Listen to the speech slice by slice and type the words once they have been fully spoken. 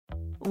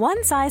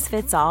One size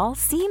fits all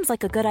seems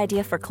like a good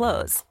idea for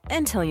clothes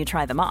until you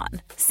try them on.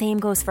 Same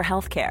goes for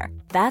healthcare.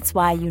 That's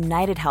why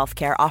United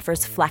Healthcare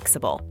offers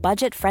flexible,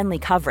 budget-friendly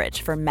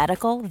coverage for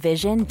medical,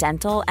 vision,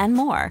 dental, and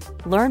more.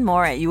 Learn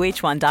more at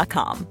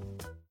uh1.com.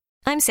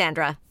 I'm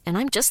Sandra, and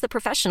I'm just the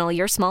professional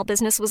your small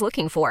business was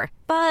looking for.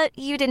 But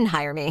you didn't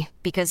hire me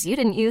because you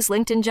didn't use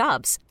LinkedIn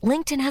Jobs.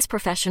 LinkedIn has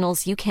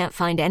professionals you can't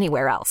find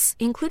anywhere else,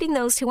 including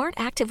those who aren't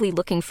actively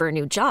looking for a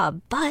new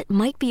job, but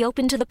might be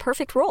open to the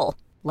perfect role,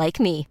 like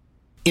me.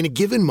 In a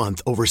given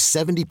month, over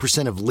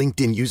 70% of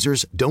LinkedIn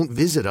users don't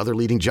visit other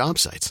leading job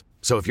sites.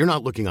 So if you're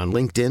not looking on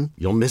LinkedIn,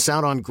 you'll miss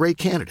out on great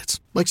candidates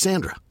like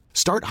Sandra.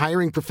 Start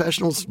hiring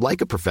professionals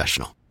like a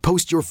professional.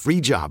 Post your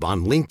free job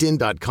on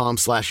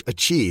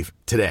linkedin.com/achieve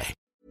today.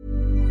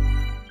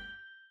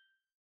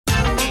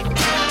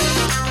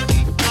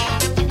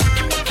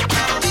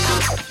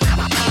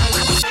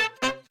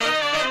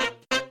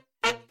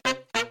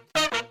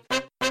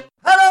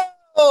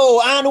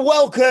 Hello and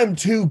welcome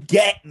to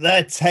Get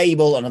the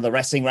Table, another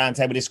Wrestling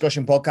Roundtable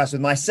discussion podcast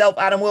with myself,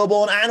 Adam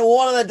Wilborn, and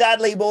one of the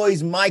Dudley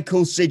boys,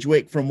 Michael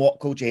Sidgwick from What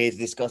Culture, here to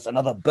discuss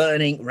another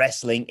burning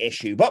wrestling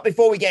issue. But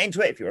before we get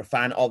into it, if you're a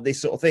fan of this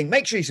sort of thing,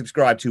 make sure you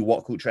subscribe to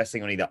What Culture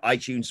Wrestling on either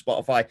iTunes,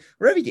 Spotify,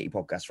 wherever you get your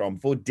podcasts from,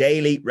 for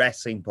daily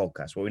wrestling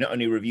podcasts, where we not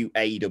only review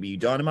AEW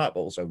Dynamite, but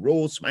also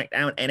Raw,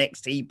 SmackDown,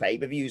 NXT,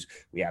 pay-per-views.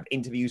 We have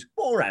interviews,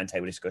 more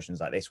roundtable discussions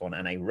like this one,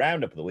 and a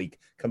roundup of the week,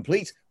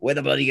 complete with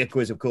a bloody good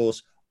quiz, of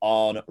course,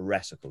 on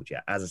Wrestle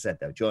Culture. As I said,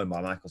 though, joined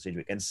by Michael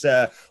Sidgwick. And,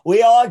 sir,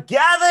 we are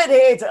gathered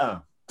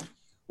here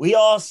we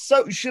are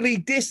socially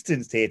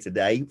distanced here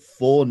today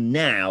for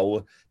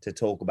now to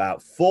talk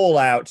about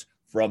Fallout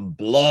from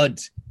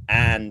Blood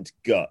and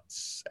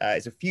Guts.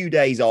 It's a few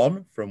days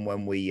on from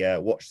when we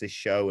watched this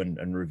show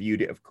and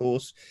reviewed it, of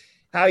course.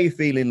 How are you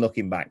feeling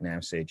looking back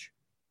now, Sidge?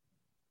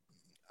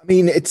 I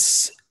mean,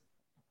 it's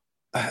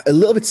a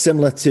little bit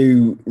similar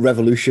to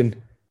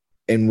Revolution,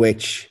 in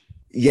which,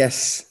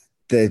 yes,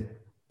 the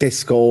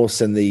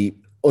discourse and the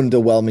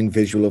underwhelming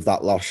visual of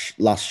that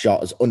last shot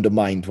has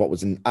undermined what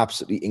was an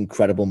absolutely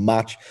incredible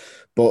match,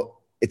 but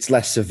it's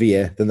less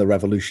severe than the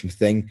Revolution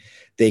thing.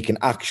 They can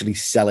actually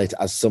sell it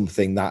as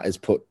something that has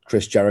put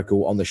Chris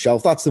Jericho on the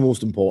shelf. That's the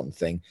most important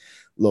thing.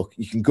 Look,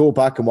 you can go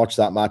back and watch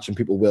that match and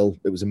people will.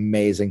 It was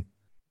amazing.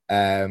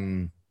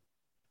 In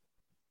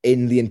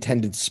the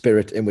intended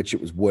spirit in which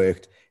it was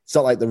worked. It's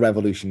not like the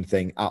Revolution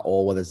thing at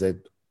all, where there's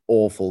an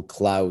awful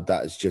cloud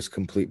that has just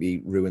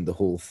completely ruined the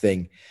whole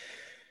thing.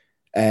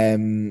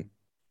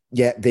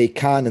 Yeah, they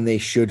can and they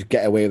should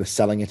get away with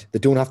selling it. They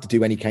don't have to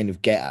do any kind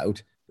of get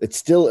out. It's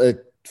still a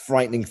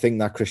frightening thing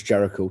that Chris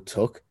Jericho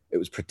took. It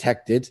was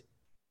protected.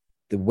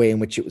 The way in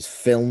which it was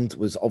filmed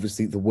was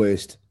obviously the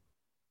worst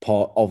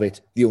part of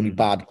it, the only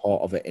bad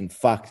part of it. In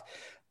fact,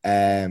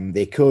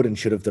 they could and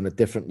should have done it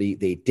differently.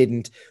 They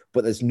didn't,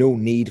 but there's no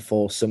need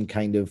for some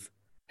kind of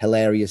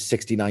hilarious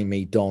 69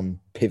 Me Don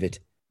pivot.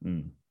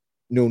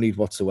 No need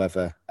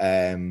whatsoever.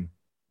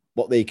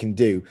 What they can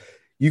do,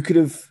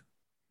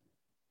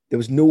 there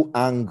was no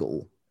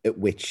angle at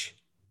which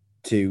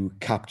to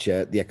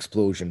capture the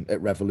explosion at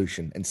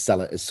Revolution and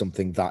sell it as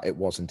something that it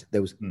wasn't.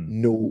 There was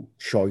no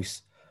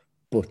choice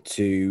but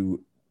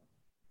to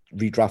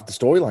redraft the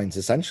storylines,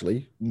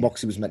 essentially.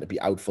 Moxley was meant to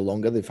be out for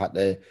longer. They've had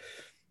to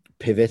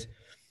pivot.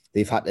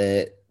 They've had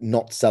to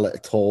not sell it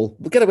at all.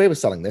 They'll get away with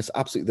selling this.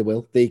 Absolutely, they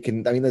will. They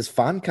can. I mean, there's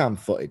fan cam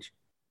footage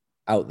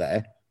out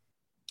there.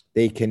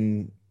 They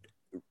can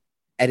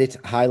edit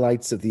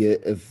highlights of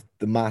the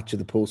match, of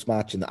the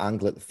post-match, and the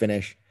angle at the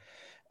finish.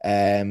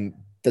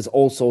 There's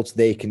all sorts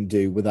they can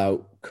do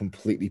without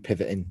completely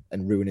pivoting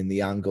and ruining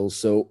the angles.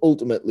 So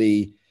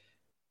ultimately,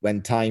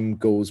 when time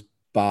goes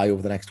by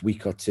over the next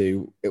week or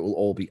two, it will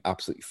all be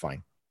absolutely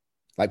fine.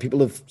 Like, people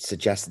have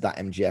suggested that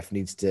MJF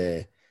needs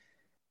to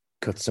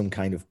cut some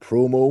kind of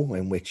promo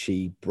in which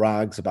he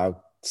brags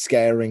about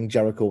scaring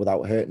Jericho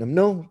without hurting him.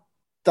 No,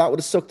 that would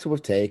have sucked to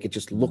have taken. It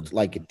just looked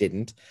like it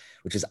didn't,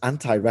 which is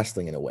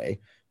anti-wrestling in a way.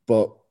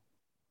 But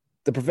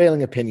the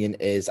prevailing opinion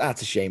is,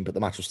 it's a shame, but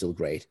the match was still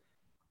great.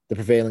 The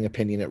prevailing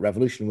opinion at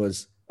Revolution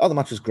was, the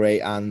match was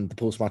great, and the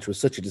post-match was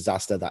such a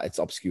disaster that it's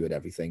obscured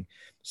everything.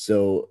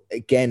 So,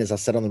 again, as I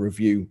said on the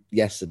review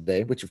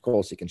yesterday, which, of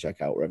course, you can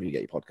check out wherever you get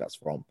your podcasts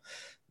from,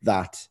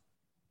 that,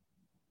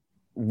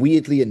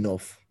 weirdly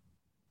enough,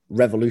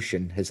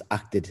 Revolution has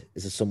acted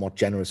as a somewhat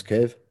generous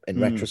curve in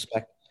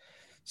retrospect.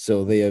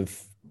 So they have,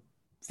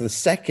 for the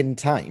second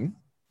time,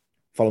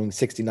 following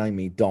 69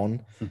 Me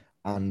Don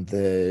and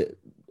the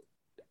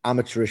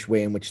amateurish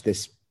way in which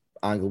this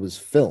angle was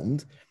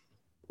filmed,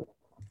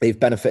 they've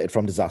benefited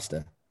from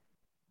disaster.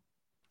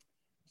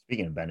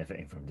 Speaking of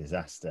benefiting from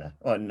disaster,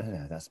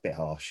 no, that's a bit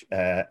harsh.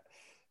 I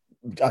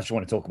just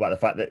want to talk about the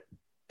fact that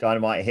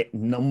Dynamite hit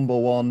number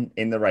one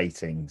in the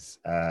ratings.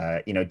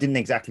 Didn't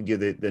exactly do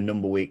the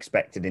number we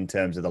expected in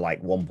terms of the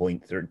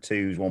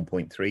 1.2s,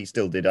 1.3,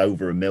 still did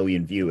over 1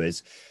 million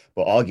viewers,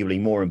 but arguably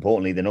more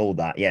importantly than all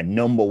that,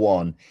 number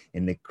one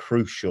in the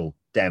crucial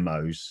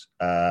demos.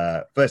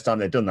 First time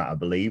they've done that, I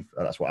believe.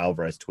 That's what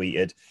Alvarez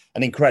tweeted.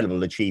 An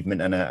incredible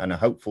achievement and a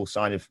hopeful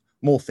sign of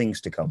more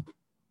things to come.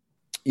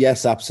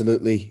 Yes,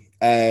 absolutely.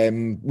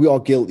 We are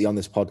guilty on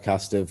this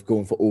podcast of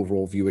going for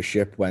overall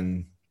viewership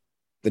when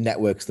the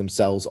networks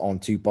themselves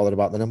aren't too bothered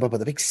about the number, but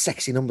the big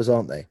sexy numbers,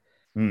 aren't they?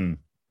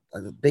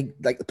 Like the big,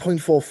 like the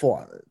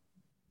 0.44.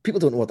 People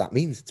don't know what that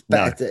means. It's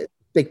better. No. It's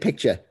big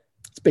picture.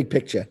 It's big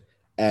picture.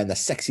 And the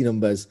sexy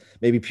numbers,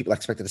 maybe people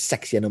expected a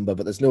sexier number,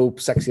 but there's no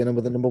sexier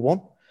number than number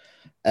one.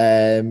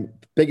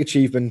 Big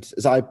achievement,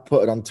 as I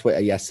put it on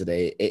Twitter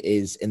yesterday, it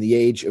is in the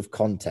age of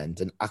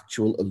content, an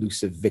actual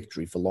elusive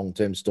victory for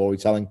long-term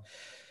storytelling.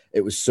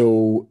 It was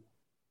so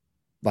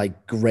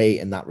like great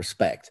in that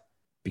respect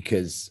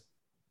because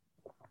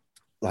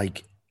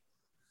like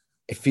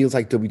it feels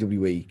like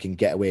WWE can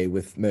get away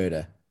with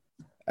murder.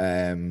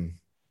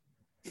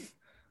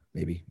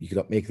 Maybe you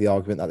could make the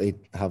argument that they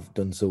have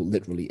done so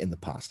literally in the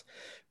past.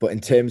 But in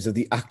terms of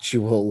the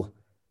actual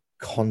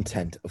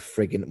content of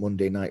friggin'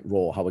 Monday Night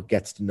Raw, how it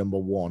gets to number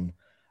one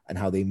and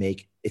how they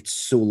make it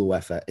solo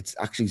effort, it's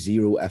actually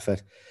zero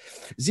effort.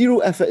 Zero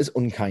effort is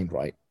unkind,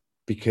 right?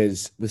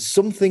 Because with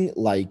something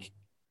like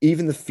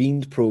even the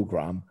Fiend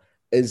program,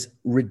 as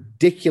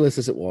ridiculous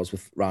as it was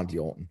with Randy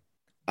Orton,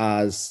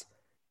 as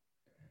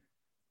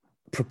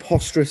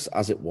preposterous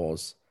as it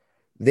was,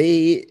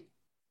 they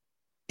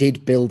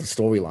did build a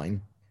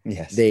storyline.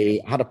 Yes.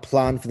 They had a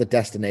plan for the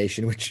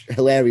destination, which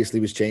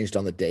hilariously was changed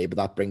on the day, but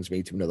that brings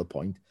me to another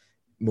point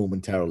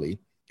momentarily.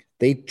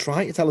 They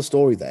try to tell a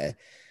story there.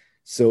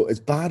 So as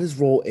bad as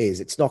Raw is,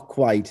 it's not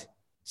quite,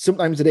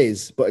 sometimes it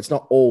is, but it's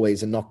not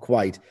always and not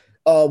quite,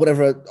 oh,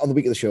 whatever, on the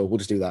week of the show, we'll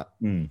just do that.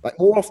 Like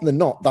more often than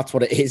not, that's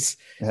what it is.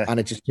 And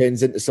it just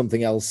turns into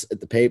something else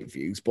at the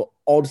pay-per-views. But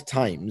odd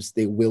times,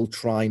 they will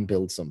try and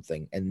build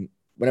something. And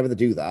whenever they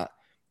do that,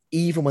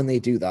 even when they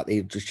do that,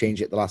 they just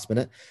change it at the last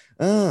minute.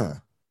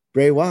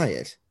 Bray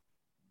Wyatt.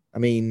 I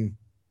mean,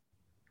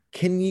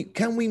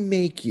 can we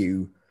make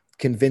you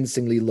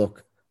convincingly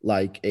look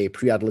like a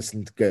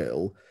pre-adolescent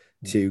girl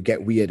to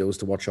get weirdos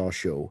to watch our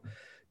show?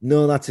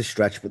 No, that's a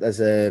stretch, but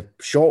there's a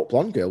short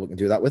blonde girl we can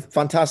do that with.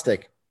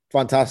 Fantastic.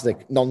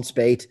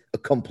 Non-spate,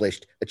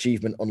 accomplished,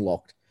 achievement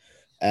unlocked.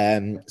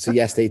 So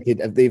yes, they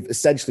did. They've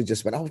essentially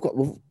just went,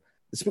 the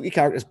spooky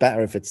character is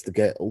better if it's the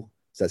girl,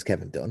 says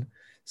Kevin Dunn.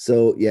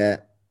 So yeah,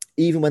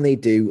 even when they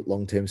do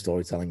long-term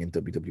storytelling in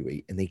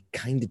WWE, and they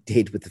kind of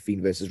did with the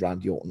Fiend versus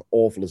Randy Orton,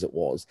 awful as it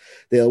was,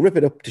 they'll rip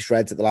it up to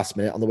shreds at the last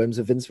minute on the whims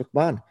of Vince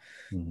McMahon.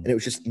 And it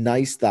was just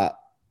nice that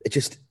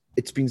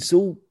it's been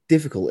so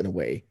difficult in a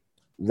way,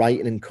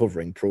 writing and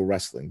covering pro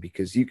wrestling,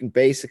 because you can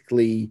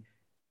basically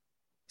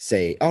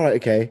say, all right,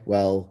 okay,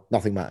 well,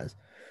 nothing matters.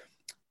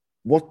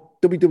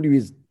 What WWE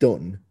has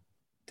done,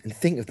 and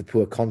think of the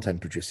poor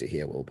content producer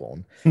here,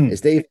 Wilborn, is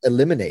they've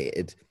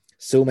eliminated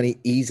so many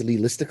easy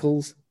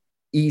listicles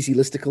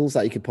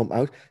that you could pump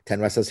out. 10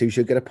 wrestlers who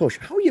should get a push.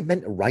 How are you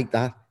meant to write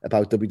that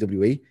about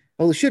WWE?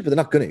 Well, they should, but they're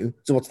not going to.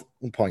 So what's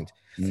the point?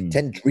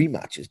 10 dream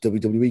matches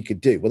WWE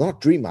could do. Well, they're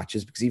not dream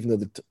matches because even though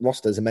the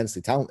roster is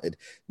immensely talented,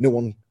 no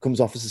one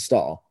comes off as a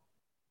star.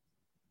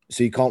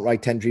 So you can't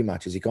write 10 dream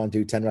matches. You can't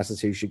do 10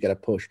 wrestlers who should get a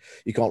push.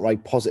 You can't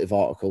write positive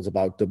articles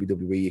about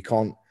WWE. You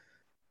can't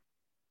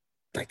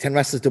like 10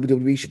 wrestlers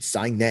WWE should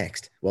sign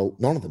next. Well,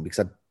 none of them, because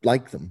I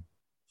like them.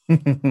 You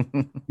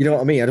know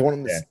what I mean? I don't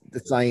want them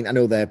to sign. I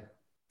know they're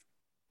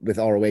with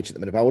ROH at the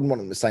minute, but I wouldn't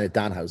want them to sign a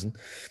Danhausen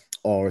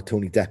or a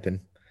Tony Deppen,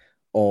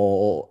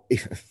 or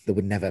they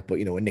would never, but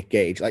a Nick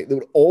Gage. Like they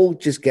would all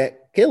just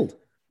get killed.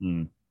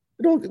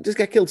 They'd all just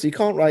get killed. So you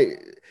can't write.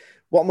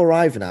 What I'm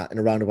arriving at in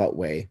a roundabout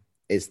way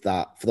is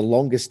that for the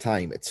longest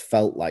time, it's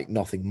felt like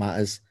nothing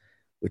matters,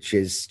 which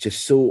is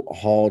just so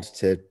hard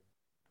to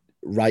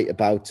write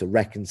about, to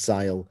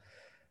reconcile.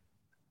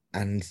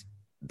 And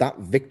that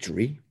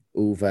victory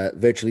over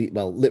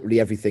literally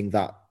everything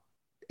that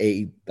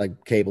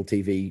cable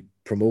TV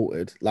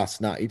promoted last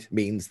night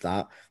means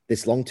that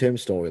this long-term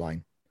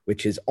storyline,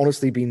 which has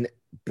honestly been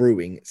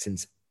brewing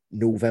since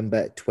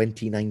November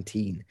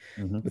 2019,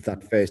 with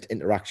that first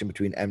interaction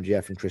between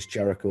MJF and Chris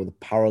Jericho, the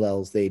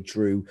parallels they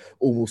drew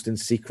almost in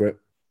secret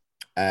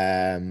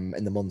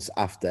in the months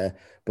after,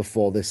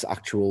 before this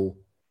actual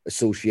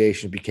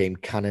association became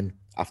canon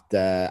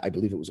after, I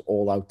believe it was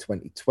All Out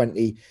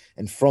 2020.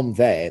 And from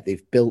there,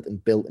 they've built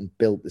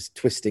this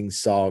twisting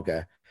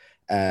saga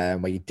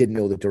where you didn't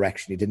know the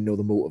direction, you didn't know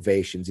the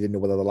motivations, you didn't know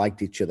whether they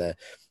liked each other.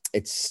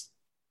 It's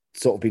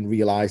sort of been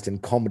realized in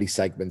comedy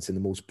segments, in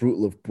the most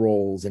brutal of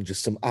brawls, and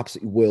just some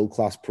absolutely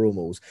world-class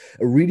promos.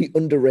 A really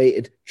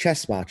underrated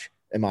chess match,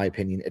 in my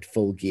opinion, at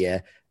Full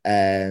Gear,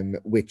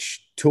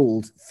 which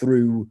told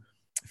through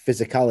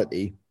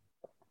physicality,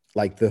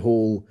 like the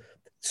whole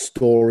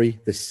story,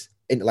 this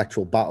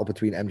intellectual battle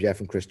between MJF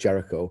and Chris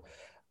Jericho,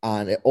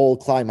 and it all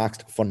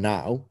climaxed for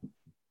now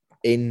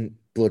in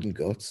Blood and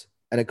Guts,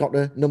 and it got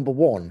to number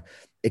one.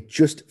 It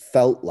just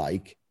felt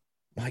like,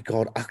 my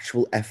God,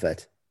 actual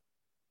effort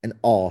and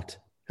art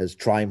has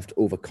triumphed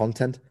over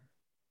content,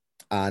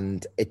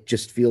 and it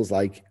just feels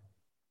like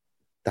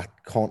that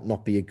can't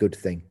not be a good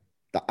thing.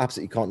 That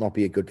absolutely can't not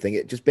be a good thing.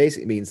 It just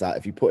basically means that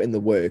if you put in the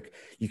work,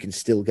 you can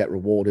still get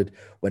rewarded.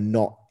 We're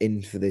not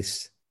in for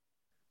this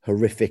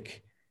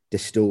horrific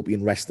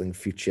dystopian wrestling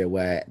future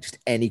where just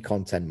any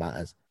content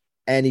matters.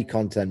 Any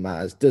content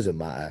matters, doesn't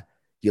matter.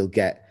 You'll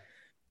get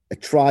a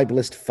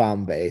tribalist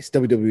fan base.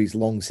 WWE's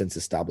long since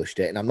established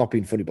it. And I'm not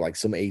being funny, but like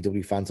some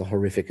AEW fans are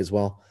horrific as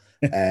well.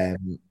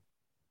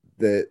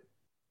 The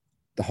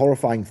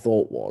horrifying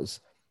thought was,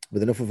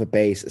 with enough of a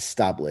base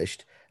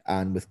established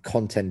and with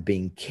content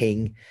being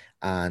king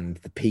and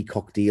the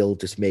Peacock deal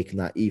just making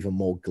that even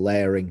more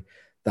glaring,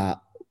 that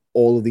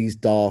all of these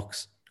dark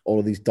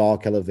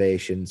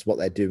elevations, what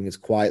they're doing is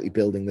quietly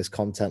building this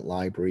content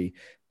library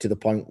to the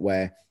point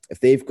where if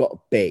they've got a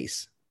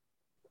base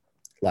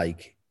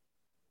like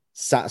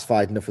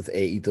satisfied enough with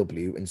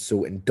AEW and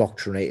so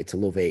indoctrinated to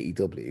love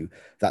AEW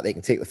that they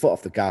can take the foot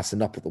off the gas and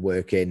not put the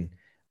work in.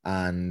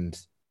 And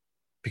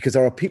because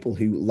there are people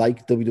who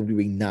like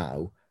WWE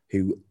now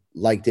who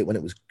liked it when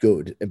it was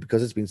good, and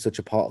because it's been such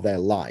a part of their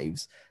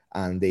lives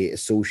and they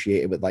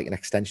associate it with like an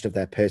extension of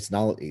their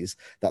personalities,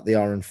 that they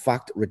are in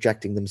fact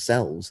rejecting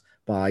themselves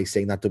by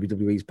saying that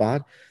WWE is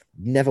bad.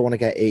 Never want to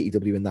get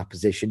AEW in that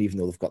position, even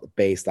though they've got the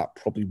base that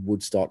probably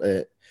would start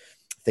to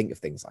think of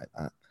things like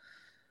that.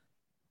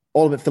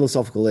 All a bit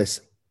philosophical,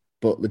 this,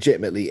 but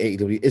legitimately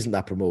AEW isn't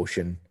that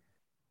promotion.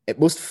 It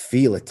must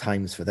feel at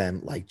times for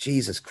them like,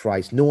 Jesus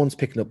Christ, no one's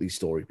picking up these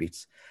story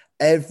beats.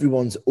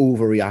 Everyone's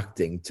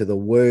overreacting to the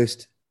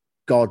worst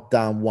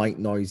goddamn white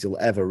noise you'll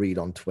ever read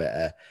on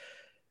Twitter.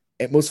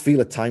 It must feel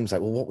at times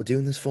like, well, what we're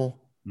doing this for?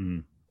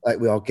 Like,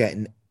 we are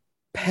getting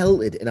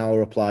pelted in our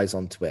replies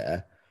on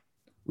Twitter.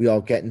 We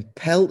are getting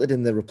pelted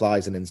in the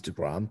replies on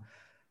Instagram.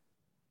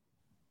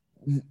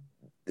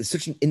 There's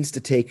such an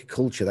insta-take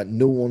culture that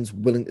no one's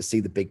willing to see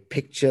the big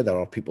picture. There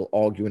are people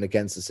arguing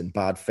against us in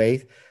bad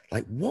faith.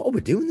 Like, what are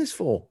we doing this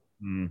for?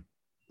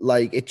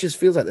 Like, it just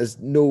feels like there's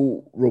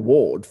no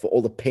reward for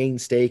all the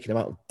painstaking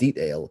amount of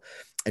detail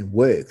and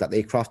work that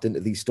they craft into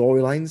these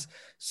storylines.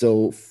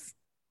 So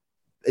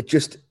it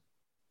just,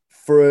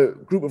 for a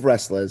group of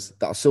wrestlers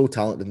that are so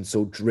talented and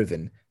so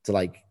driven to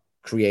like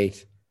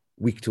create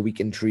week-to-week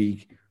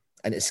intrigue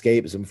and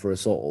escapism for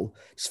us all,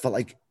 just felt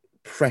like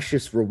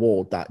precious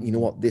reward that, you know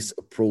what, this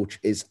approach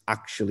is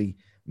actually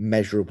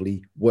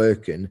measurably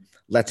working.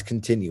 Let's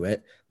continue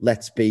it.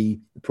 Let's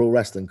be the pro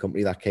wrestling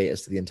company that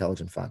caters to the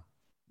intelligent fan.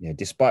 Yeah,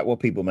 despite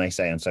what people may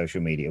say on social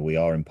media, we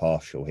are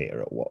impartial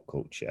here at What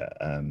Culture.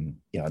 I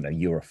know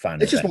you're a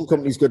fan. It's just one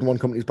company's good and one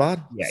company's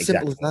bad. Yeah,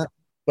 Simple exactly. as that.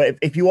 But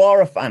if you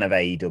are a fan of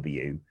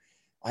AEW,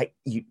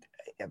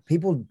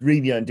 people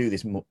really don't do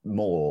this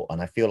more, and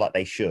I feel like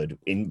they should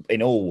in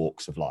all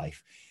walks of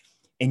life.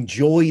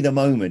 Enjoy the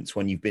moments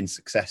when you've been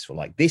successful.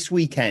 Like this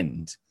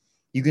weekend,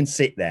 you can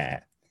sit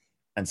there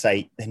and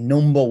say, the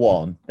number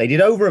one, they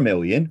did over 1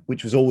 million,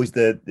 which was always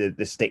the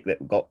stick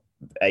that got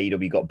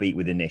AEW got beat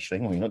with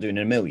initially. Well, you're not doing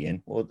 1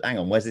 million. Well, hang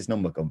on, where's this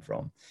number come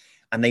from?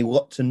 And they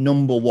got to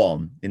number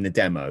one in the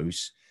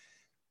demos.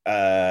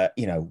 They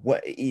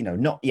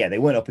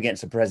weren't up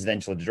against a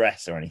presidential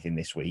address or anything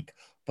this week,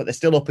 but they're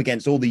still up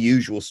against all the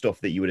usual stuff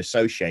that you would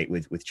associate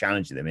with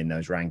challenging them in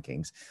those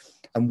rankings.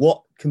 And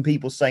what can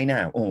people say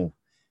now? Oh,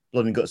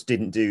 Blood and Guts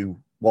didn't do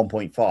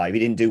 1.5. He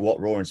didn't do what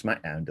Raw and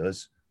SmackDown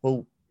does.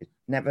 Well, it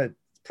never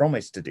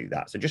promised to do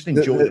that. So just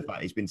enjoy the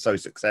fact he's been so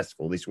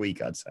successful this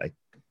week, I'd say.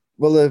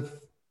 Well,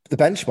 the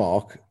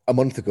benchmark a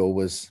month ago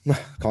was,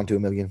 can't do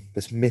 1 million.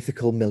 This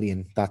mythical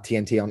million that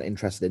TNT aren't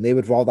interested in. They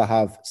would rather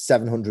have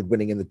 700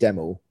 winning in the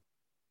demo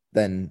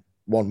than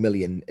 1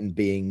 million and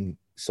being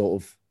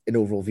sort of in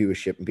overall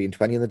viewership and being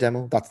 20 in the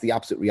demo. That's the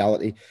absolute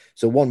reality.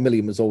 So 1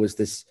 million was always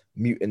this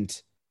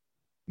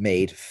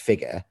mutant-made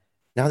figure.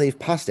 Now they've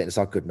passed it. It's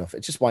not good enough.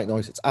 It's just white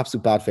noise. It's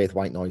absolute bad faith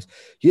white noise.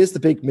 Here's the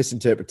big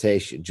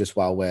misinterpretation, just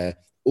while we're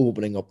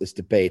opening up this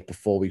debate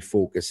before we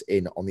focus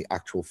in on the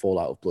actual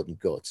fallout of Blood and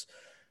Guts.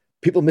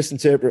 People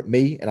misinterpret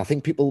me, and I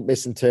think people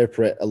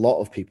misinterpret a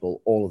lot of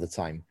people all of the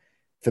time.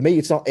 For me,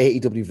 it's not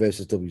AEW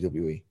versus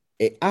WWE.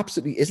 It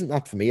absolutely isn't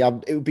that for me.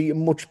 It would be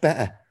much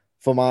better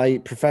for my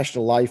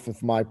professional life and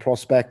for my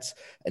prospects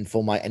and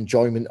for my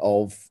enjoyment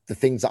of the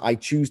things that I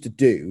choose to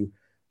do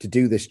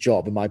this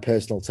job in my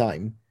personal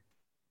time.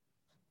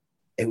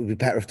 It would be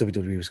better if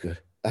WWE was good.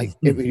 Like,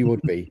 it really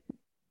would be.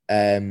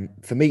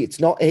 For me, it's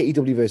not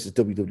AEW versus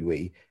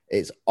WWE.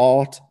 It's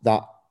art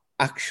that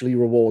actually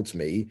rewards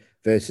me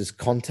versus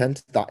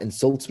content that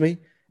insults me.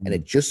 And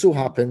it just so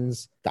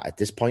happens that at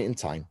this point in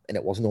time, and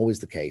it wasn't always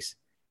the case,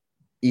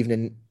 even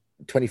in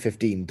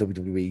 2015,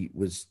 WWE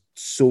was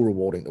so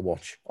rewarding to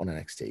watch on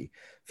NXT.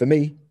 For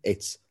me,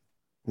 it's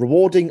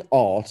rewarding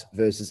art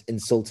versus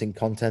insulting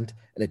content.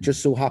 And it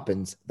just so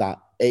happens that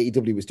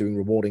AEW is doing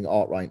rewarding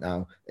art right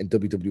now and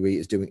WWE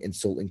is doing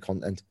insulting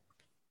content.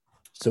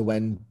 So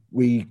when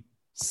we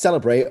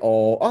celebrate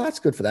that's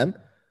good for them,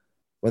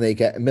 when they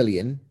get 1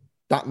 million,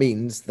 that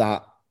means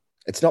that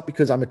it's not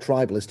because I'm a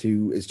tribalist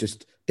who is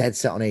just dead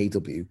set on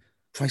AEW.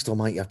 Christ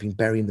almighty, I've been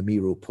burying the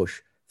Miro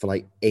push for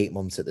like 8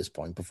 months at this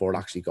point before it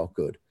actually got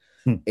good.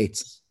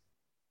 It's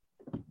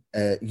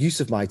a use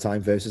of my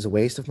time versus a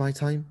waste of my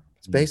time.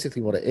 It's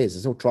basically what it is.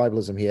 There's no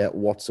tribalism here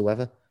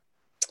whatsoever.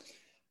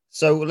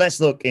 So let's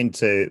look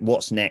into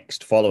what's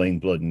next following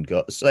Blood and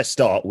Guts. Let's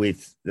start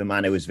with the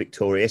man who was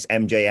victorious,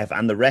 MJF,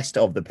 and the rest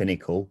of the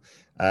Pinnacle,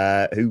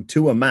 who,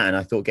 to a man,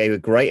 I thought gave a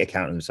great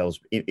account of themselves.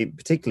 It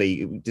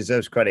particularly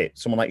deserves credit.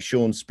 Someone like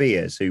Sean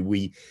Spears, who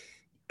we,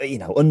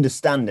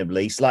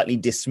 understandably slightly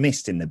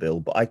dismissed in the bill,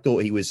 but I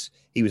thought he was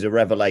a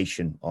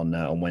revelation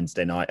on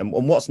Wednesday night. And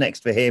what's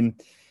next for him?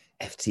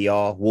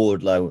 FTR,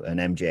 Wardlow, and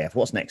MJF.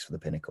 What's next for the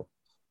Pinnacle?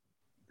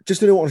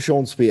 Just a note on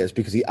Sean Spears,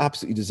 because he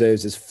absolutely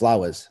deserves his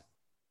flowers.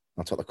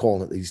 That's what they're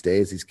calling it these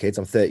days, these kids.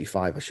 I'm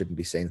 35. I shouldn't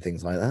be saying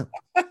things like that.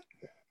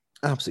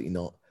 Absolutely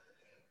not.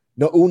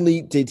 Not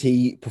only did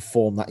he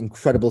perform that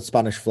incredible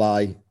Spanish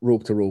fly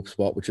rope-to-rope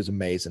spot, which was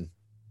amazing,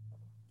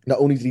 not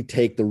only did he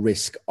take the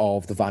risk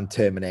of the Van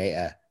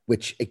Terminator,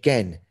 which,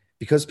 again,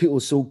 because people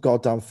were so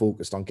goddamn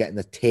focused on getting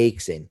the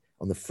takes in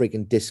on the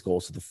frigging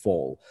discourse of the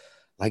fall,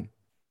 I'm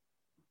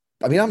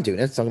doing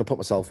it, so I'm going to put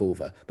myself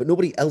over. But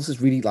nobody else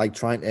is really,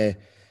 trying to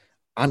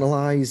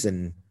analyze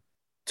and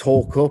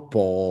talk up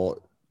or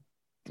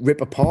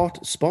rip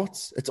apart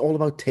spots. It's all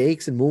about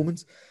takes and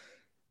moments.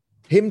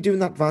 Him doing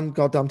that Van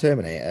goddamn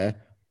Terminator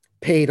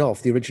paid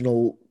off the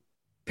original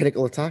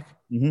Pinnacle attack.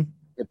 Mm-hmm.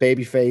 The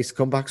babyface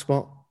comeback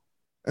spot.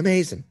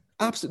 Amazing.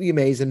 Absolutely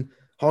amazing.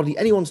 Hardly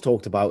anyone's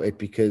talked about it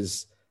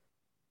because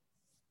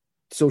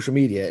social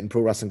media and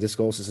pro wrestling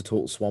discourse is a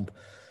total swamp.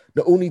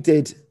 Not only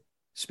did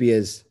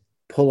Spears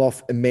pull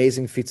off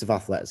amazing feats of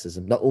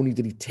athleticism, not only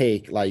did he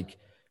take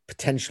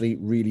potentially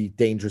really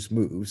dangerous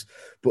moves,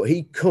 but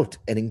he cut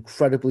an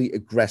incredibly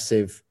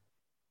aggressive,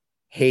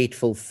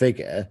 hateful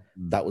figure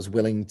that was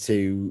willing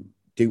to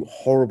do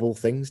horrible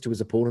things to his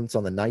opponents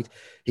on the night.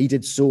 He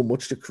did so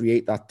much to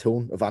create that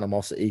tone of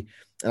animosity.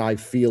 And I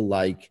feel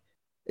like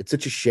it's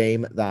such a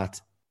shame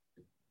that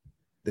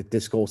the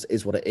discourse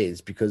is what it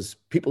is, because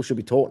people should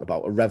be talking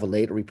about a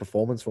revelatory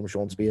performance from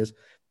Sean Spears,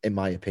 in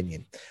my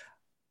opinion.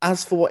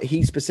 As for what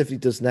he specifically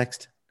does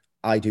next,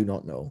 I do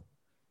not know.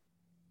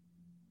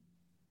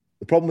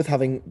 The problem with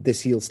having this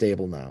heel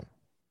stable now,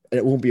 and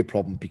it won't be a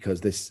problem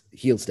because this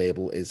heel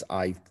stable is,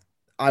 I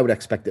would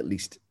expect at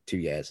least 2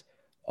 years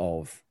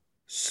of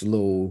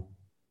slow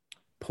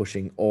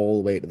pushing all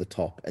the way to the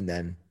top and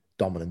then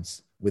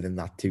dominance within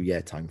that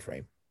 2-year time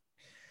frame,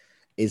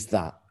 is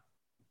that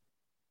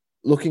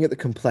looking at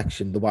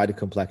the wider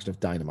complexion of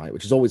Dynamite,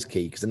 which is always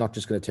key, because they're not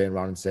just going to turn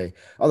around and say,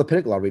 oh, the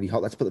Pinnacle are really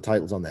hot, let's put the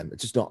titles on them.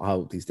 It's just not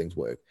how these things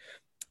work.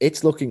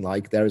 It's looking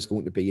like there is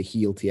going to be a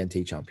heel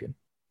TNT champion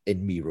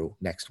in Miro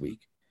next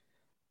week.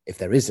 If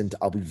there isn't,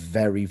 I'll be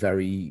very,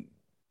 very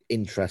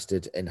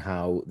interested in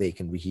how they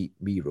can reheat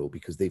Miro,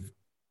 because they've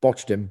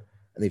botched him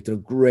and they've done a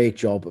great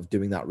job of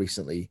doing that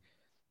recently.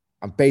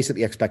 I'm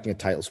basically expecting a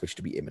title switch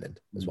to be imminent,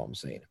 is what I'm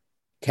saying.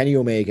 Kenny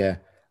Omega,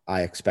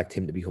 I expect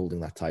him to be holding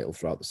that title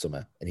throughout the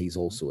summer, and he's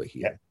also a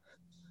heel. Yeah.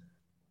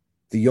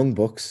 The Young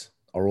Bucks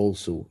are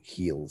also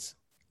heels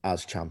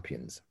as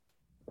champions.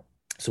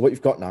 So what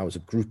you've got now is a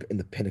group in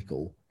the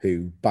Pinnacle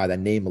who, by their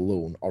name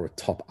alone, are a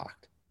top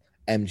act.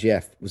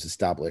 MJF was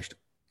established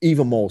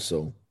even more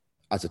so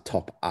as a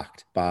top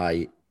act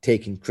by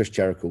taking Chris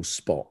Jericho's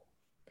spot.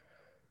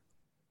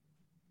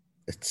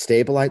 A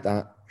stable like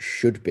that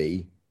should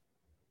be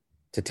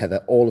to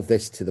tether all of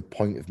this to the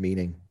point of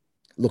meaning,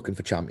 looking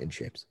for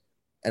championships.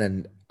 And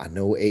then I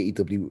know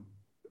AEW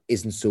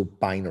isn't so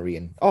binary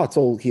and, it's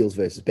all heels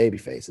versus baby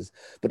faces,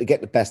 but to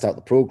get the best out of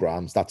the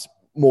programs, that's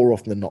more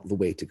often than not the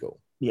way to go.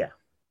 Yeah.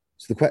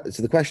 So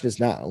the question is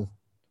now,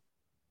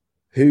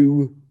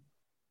 who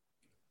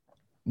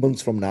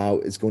months from now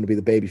is going to be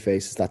the baby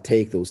faces that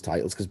take those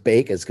titles? Because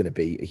Baker's going to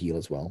be a heel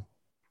as well.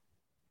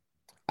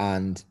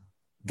 And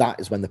that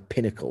is when the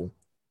Pinnacle,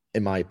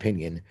 in my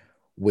opinion,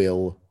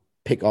 will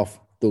pick off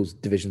those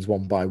divisions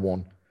one by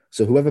one.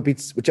 So whichever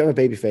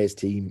babyface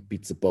team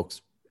beats the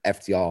Bucks,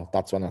 FTR,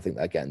 that's when I think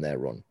they're getting their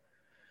run.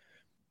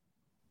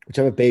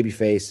 Whichever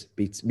babyface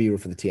beats Miro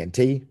for the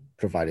TNT,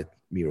 provided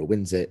Miro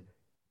wins it,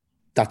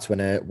 that's when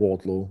a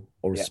Wardlow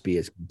or a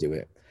Spears can do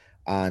it.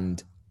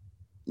 And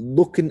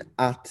looking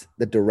at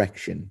the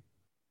direction,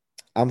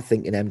 I'm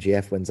thinking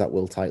MJF wins that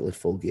world title at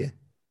Full Gear.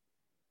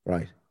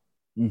 Right.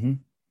 Mm-hmm.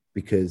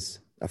 Because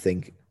I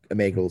think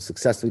Omega will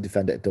successfully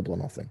defend it at Double or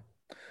Nothing.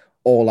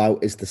 All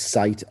Out is the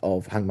site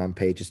of Hangman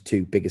Page's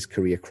 2 biggest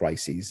career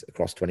crises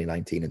across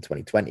 2019 and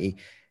 2020.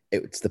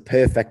 It's the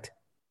perfect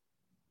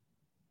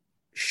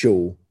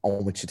show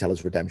on which to tell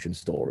his redemption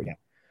story.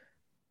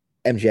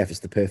 Yeah. MJF is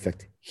the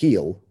perfect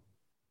heel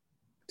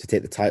to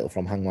take the title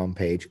from Hangman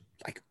Page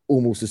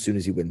almost as soon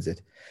as he wins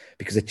it,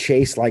 because a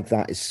chase like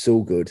that is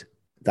so good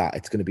that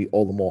it's going to be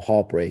all the more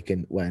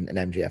heartbreaking when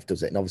an MJF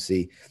does it. And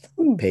obviously,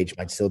 Page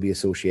might still be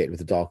associated with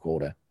the Dark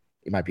Order.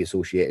 He might be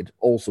associated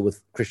also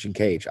with Christian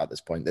Cage at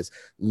this point. There's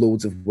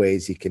loads of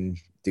ways you can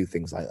do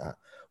things like that.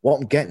 What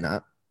I'm getting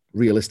at,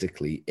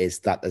 realistically, is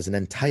that there's an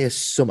entire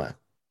summer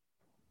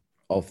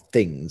of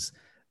things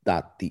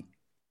that the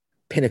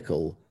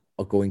Pinnacle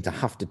are going to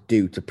have to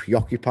do to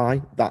preoccupy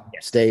that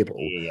stable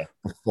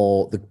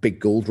for the big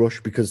gold rush,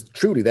 because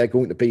truly they're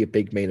going to be a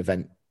big main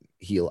event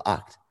heel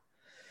act.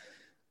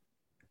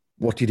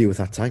 What do you do with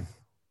that time?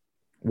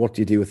 what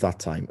do you do with that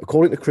time?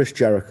 According to Chris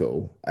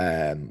Jericho,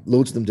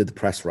 loads of them did the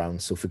press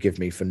round, so forgive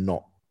me for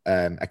not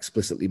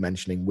explicitly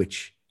mentioning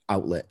which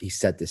outlet he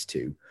said this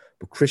to.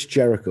 But Chris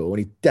Jericho, and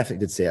he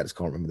definitely did say it, I just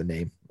can't remember the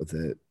name of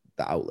the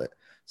outlet,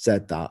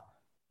 said that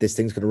this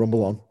thing's going to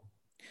rumble on,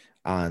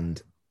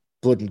 and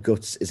Blood and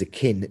Guts is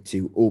akin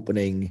to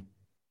opening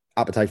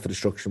Appetite for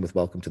Destruction with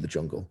Welcome to the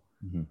Jungle.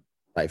 Mm-hmm.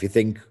 Like, if you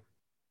think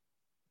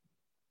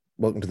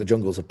Welcome to the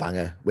Jungle is a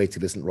banger, wait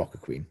till you listen to Rocker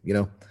Queen, you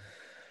know?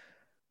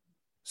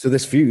 So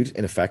this feud,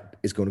 in effect,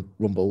 is going to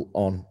rumble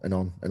on and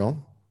on and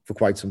on for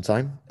quite some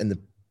time. And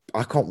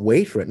I can't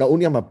wait for it. Not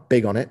only am I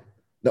big on it,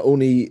 not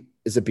only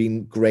has it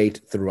been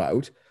great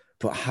throughout,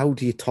 but how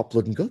do you top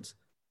Blood and Guts?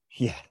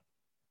 Yeah.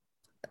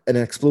 An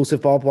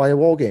explosive barbed wire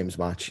War Games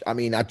match. I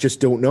mean, I just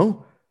don't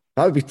know.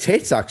 That would be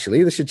tits,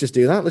 actually. They should just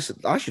do that. Listen,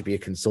 I should be a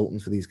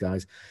consultant for these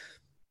guys.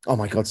 Oh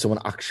my God,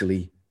 someone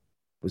actually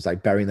was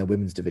like burying their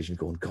women's division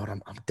going, God,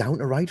 I'm down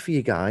to write for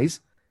you guys.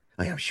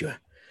 I am sure.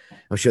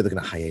 I'm sure they're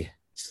going to hire you.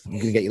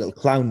 You're going to get your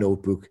little clown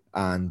notebook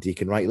and you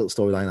can write little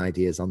storyline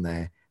ideas on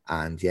there.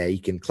 And yeah,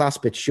 you can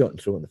clasp it shut and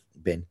throw it in the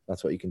bin.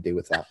 That's what you can do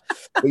with that.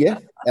 But yeah,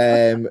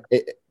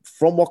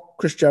 from what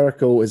Chris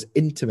Jericho has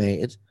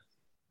intimated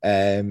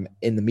in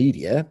the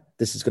media,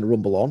 this is going to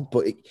rumble on.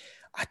 But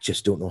I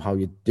just don't know how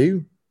you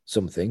do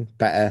something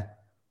better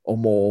or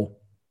more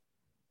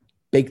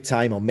big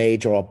time or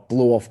major or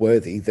blow off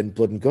worthy than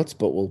Blood and Guts.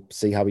 But we'll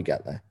see how we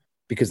get there,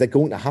 because they're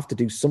going to have to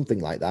do something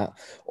like that.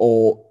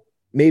 Or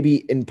maybe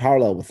in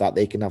parallel with that,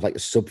 they can have like a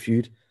sub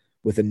feud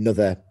with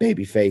another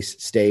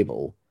babyface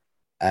stable.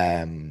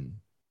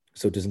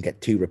 So it doesn't get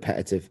too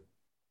repetitive.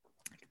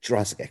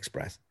 Jurassic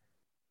Express.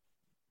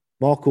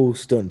 Marco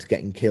Stunt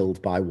getting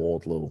killed by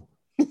Wardlow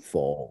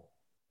for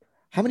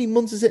how many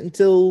months is it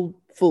until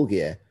Full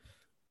Gear?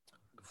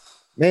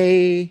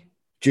 May,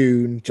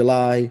 June,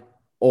 July,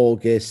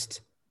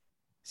 August,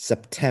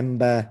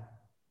 September,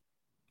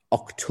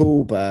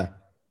 October.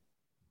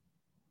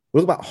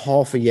 We're about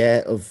half a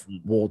year of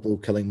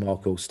Wardlow killing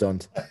Marco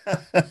Stunt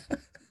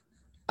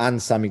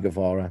and Sammy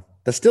Guevara.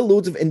 There's still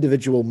loads of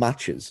individual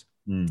matches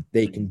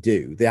they can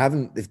do.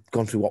 They've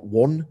gone through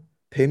one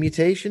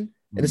permutation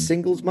in a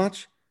singles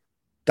match?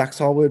 Dax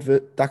Harwood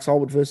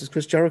versus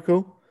Chris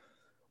Jericho.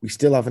 We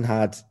still haven't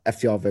had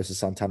FTR versus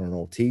Santana and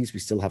Ortiz. We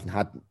still haven't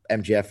had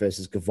MJF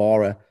versus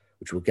Guevara,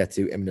 which we'll get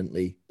to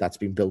imminently. That's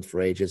been built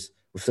for ages.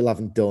 We still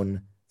haven't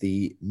done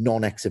the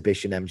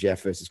non-exhibition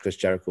MJF versus Chris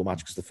Jericho match,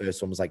 because the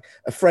first one was like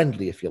a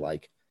friendly, if you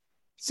like.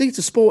 See, it's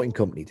a sporting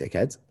company,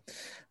 dickheads.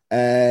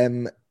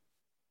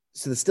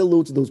 So there's still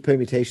loads of those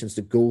permutations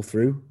to go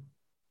through.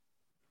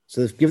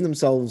 So they've given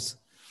themselves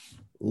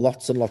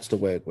lots and lots to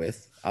work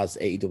with, as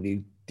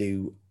AEW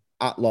do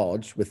at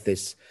large, with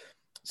this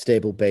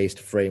stable-based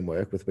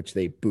framework with which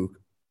they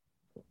book.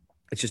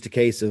 It's just a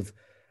case of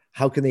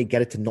how can they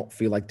get it to not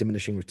feel like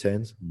diminishing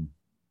returns?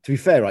 To be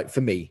fair, right,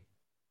 for me,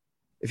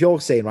 if you're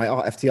saying, right,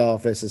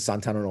 FTR versus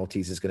Santana and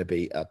Ortiz is going to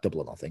be a double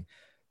or nothing,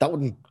 that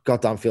wouldn't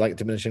goddamn feel like a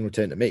diminishing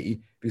return to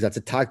me, because that's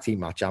a tag team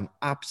match I'm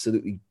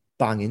absolutely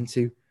bang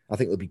into. I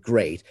think it'll be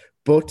great.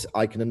 But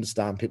I can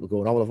understand people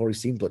going, oh, well, I've already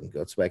seen Blood and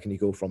Guts. Where can you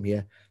go from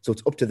here? So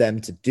it's up to them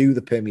to do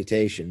the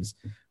permutations,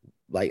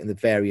 like in the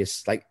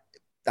various, like,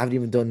 I haven't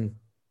even done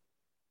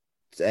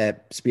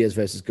Spears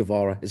versus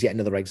Guevara is yet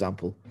another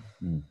example.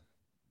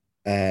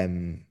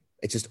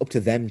 It's just up to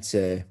them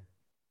to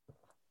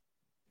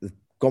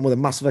gone with a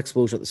massive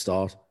explosion at the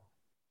start,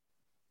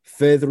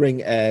 furthering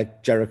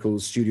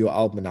Jericho's studio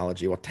album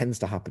analogy. What tends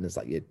to happen is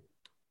that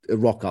a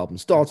rock album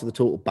starts with a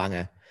total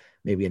banger,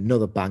 maybe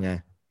another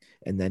banger,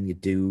 and then you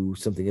do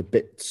something a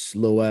bit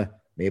slower,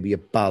 maybe a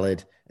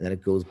ballad, and then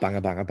it goes banger,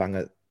 banger,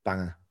 banger,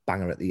 banger,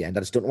 banger at the end.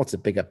 I just don't know what's a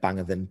bigger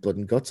banger than Blood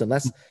and Guts,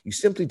 unless you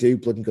simply do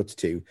Blood and Guts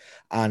 2.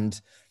 And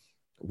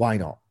why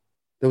not?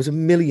 There was a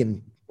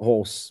million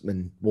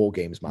Horseman War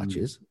Games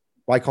matches.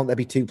 Why can't there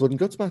be 2 Blood and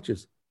Guts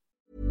matches?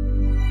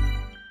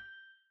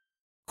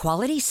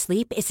 Quality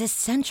sleep is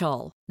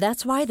essential.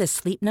 That's why the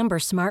Sleep Number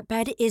Smart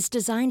Bed is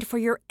designed for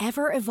your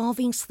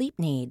ever-evolving sleep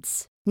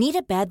needs. Need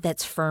a bed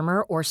that's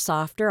firmer or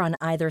softer on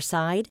either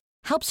side?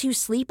 Helps you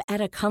sleep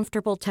at a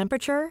comfortable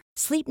temperature?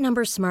 Sleep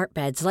Number Smart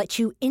Beds let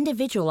you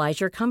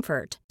individualize your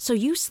comfort, so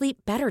you sleep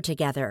better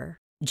together.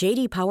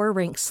 J.D. Power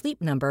ranks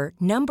Sleep Number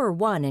number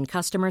 1 in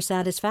customer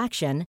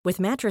satisfaction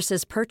with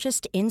mattresses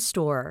purchased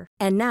in-store.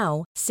 And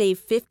now, save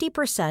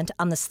 50%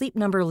 on the Sleep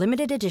Number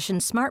Limited Edition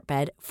Smart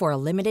Bed for a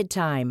limited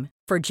time.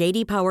 For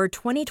J.D. Power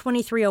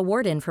 2023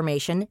 award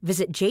information,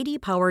 visit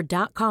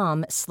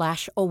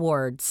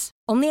jdpower.com/awards.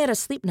 Only at a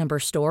Sleep Number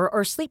store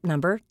or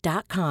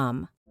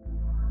sleepnumber.com.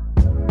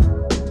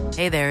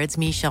 Hey there, it's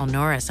Michelle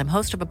Norris. I'm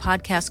host of a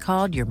podcast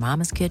called Your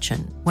Mama's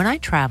Kitchen. When I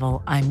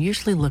travel, I'm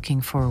usually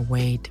looking for a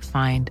way to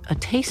find a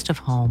taste of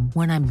home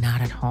when I'm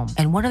not at home.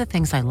 And one of the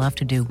things I love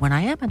to do when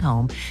I am at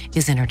home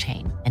is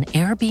entertain. And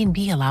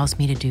Airbnb allows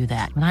me to do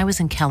that. When I was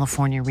in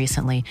California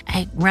recently,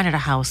 I rented a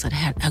house that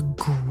had a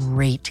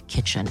great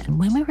kitchen. And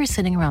when we were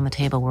sitting around the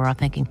table, we were all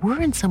thinking,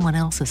 we're in someone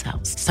else's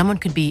house. Someone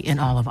could be in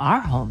all of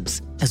our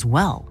homes as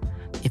well.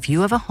 If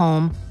you have a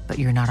home, but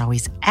you're not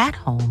always at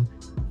home,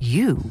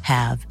 you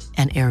have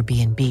an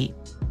Airbnb.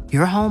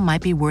 Your home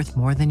might be worth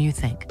more than you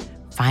think.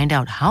 Find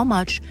out how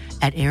much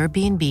at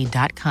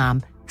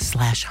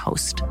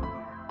airbnb.com/host.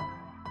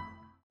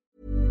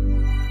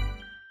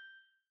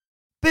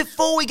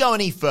 Before we go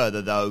any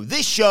further, though,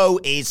 this show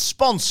is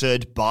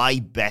sponsored by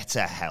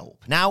BetterHelp.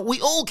 Now, we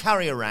all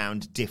carry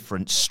around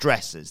different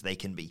stressors. They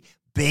can be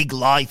big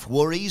life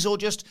worries or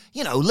just,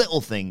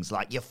 little things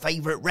like your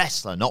favorite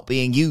wrestler not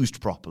being used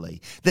properly.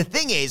 The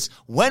thing is,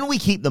 when we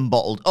keep them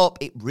bottled up,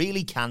 it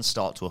really can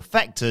start to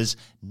affect us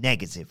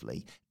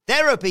negatively.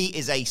 Therapy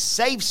is a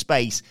safe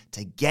space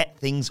to get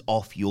things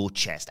off your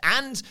chest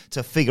and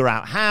to figure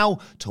out how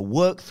to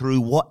work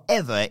through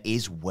whatever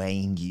is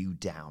weighing you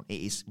down.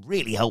 It is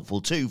really helpful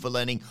too for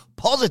learning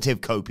positive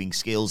coping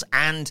skills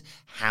and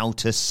how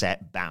to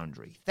set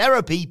boundaries.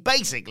 Therapy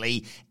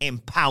basically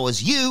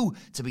empowers you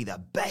to be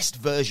the best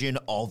version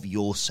of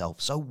yourself.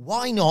 So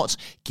why not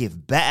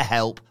give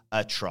BetterHelp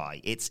a try?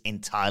 It's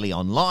entirely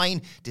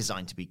online,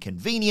 designed to be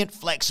convenient,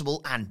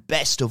 flexible, and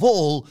best of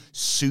all,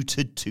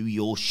 suited to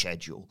your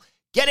schedule.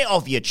 Get it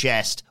off your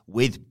chest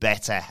with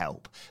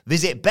BetterHelp.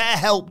 Visit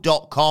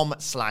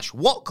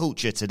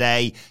betterhelp.com/whatculture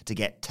today to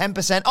get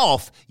 10%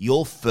 off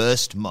your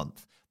first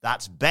month.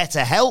 That's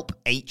BetterHelp,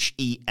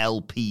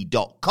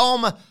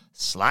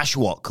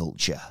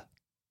 HELP.com/whatculture.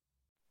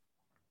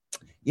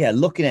 Yeah,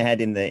 looking ahead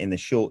in the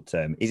short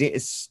term, is it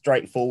as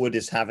straightforward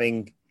as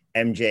having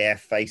MJF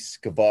face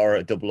Guevara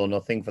at Double or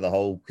Nothing for the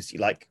whole? Because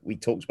like we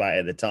talked about it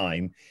at the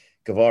time,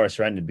 Guevara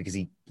surrendered because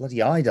he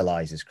bloody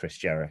idolizes Chris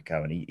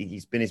Jericho and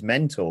he's been his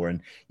mentor.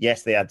 And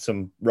yes, they had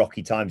some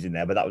rocky times in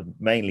there, but that was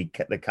mainly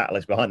the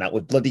catalyst behind that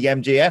was bloody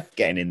MJF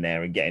getting in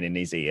there and getting in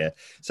his ear.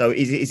 So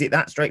is it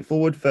that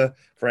straightforward for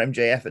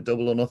MJF at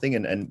Double or Nothing?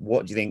 And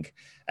what do you think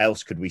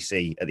else could we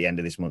see at the end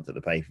of this month at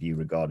the pay-per-view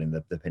regarding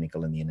the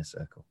Pinnacle and the Inner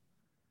Circle?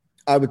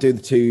 I would do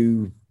the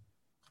two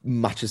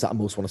matches that I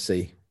most want to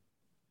see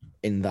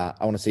in that.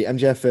 I want to see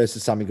MJF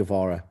versus Sammy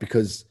Guevara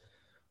because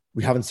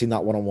we haven't seen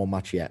that one-on-one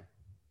match yet.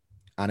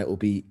 And it will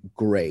be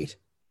great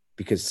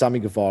because Sammy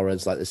Guevara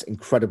is like this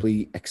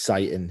incredibly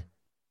exciting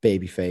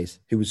babyface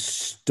who was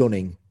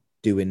stunning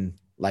doing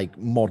like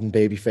modern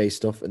babyface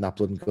stuff in that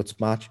Blood and Guts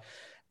match.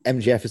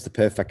 MJF is the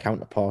perfect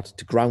counterpart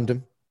to ground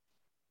him.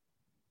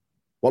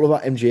 What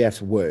about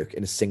MJF's work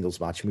in a singles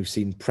match? And we've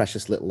seen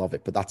precious little of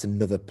it, but that's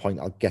another point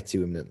I'll get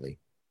to imminently.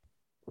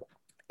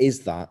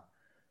 Is that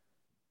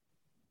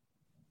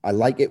I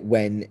like it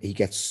when he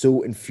gets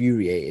so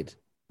infuriated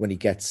when he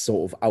gets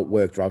sort of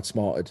outworked or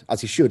outsmarted,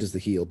 as he should as the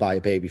heel by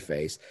a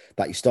babyface,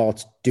 that he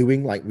starts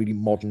doing like really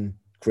modern,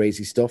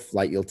 crazy stuff.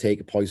 Like he'll take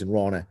a Poison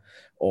Rana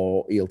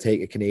or he'll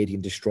take a Canadian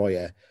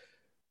Destroyer.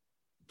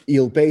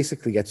 He'll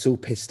basically get so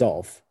pissed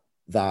off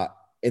that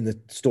in the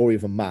story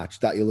of a match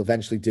that he'll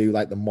eventually do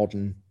like the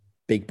modern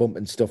big bump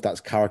and stuff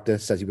that's character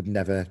says he would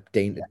never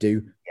deign to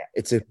do. Yeah.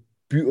 It's a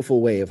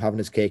beautiful way of having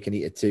his cake and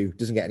eat it too.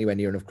 Doesn't get anywhere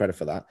near enough credit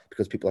for that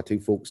because people are too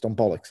focused on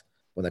bollocks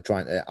when they're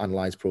trying to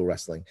analyze pro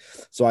wrestling.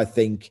 So I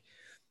think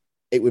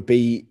it would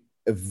be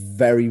a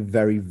very,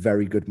 very,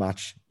 very good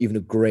match, even a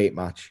great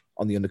match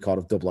on the undercard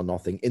of Double or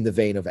Nothing in the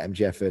vein of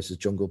MJF versus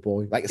Jungle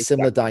Boy. Like a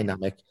similar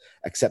dynamic,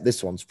 except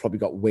this one's probably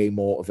got way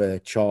more of a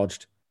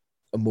charged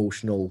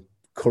emotional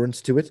current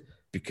to it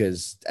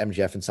because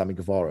MJF and Sammy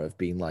Guevara have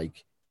been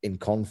like in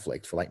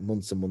conflict for like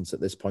months and months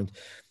at this point.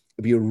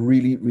 It'd be a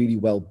really, really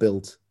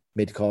well-built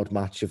mid-card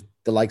match of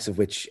the likes of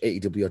which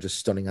AEW are just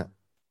stunning at.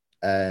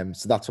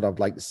 So that's what I would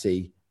like to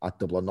see at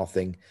Double or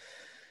Nothing.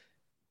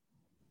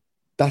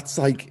 That's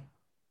like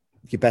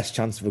your best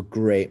chance of a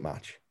great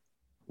match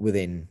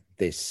within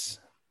this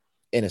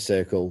Inner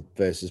Circle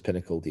versus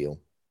Pinnacle deal.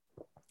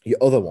 Your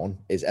other one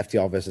is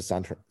FTR versus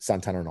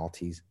Santana and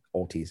Ortiz.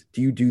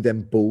 Do you do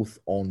them both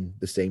on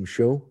the same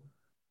show?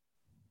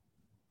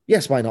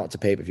 Yes, why not? It's a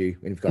pay-per-view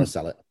and you've got to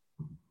sell it.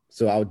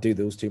 So I would do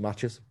those two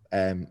matches.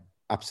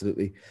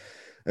 Absolutely.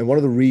 And one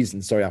of the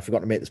reasons, sorry, I forgot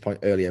to make this point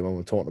earlier when we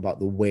were talking about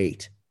the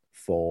wait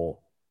for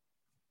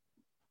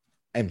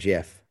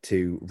MJF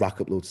to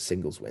rack up loads of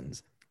singles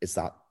wins, is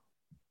that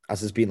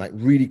as has been like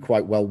really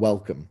quite well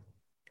welcome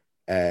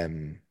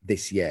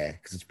this year,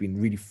 because it's been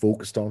really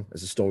focused on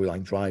as a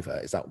storyline driver,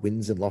 is that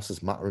wins and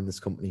losses matter in this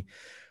company.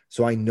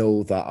 So I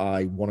know that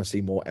I want to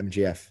see more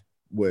MJF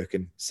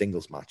working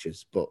singles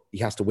matches, but he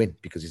has to win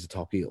because he's a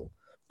top heel.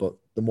 But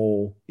the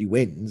more he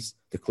wins,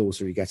 the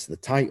closer he gets to the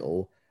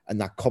title, and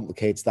that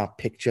complicates that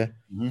picture.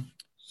 Mm-hmm.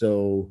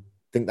 So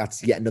I think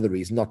that's yet another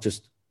reason, not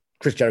just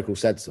Chris Jericho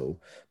said so,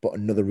 but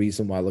another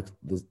reason why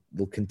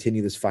they'll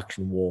continue this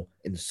faction war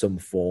in some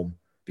form,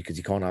 because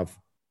you can't have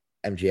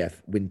MJF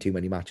win too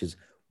many matches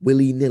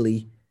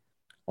willy-nilly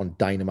on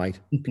Dynamite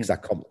because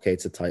that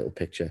complicates the title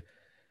picture.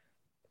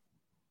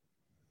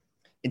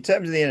 In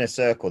terms of the Inner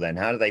Circle, then,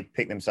 how do they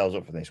pick themselves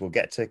up from this? We'll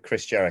get to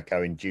Chris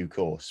Jericho in due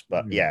course,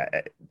 but yeah,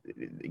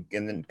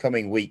 in the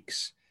coming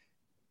weeks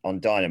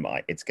on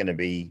Dynamite, it's going to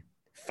be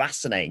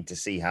fascinating to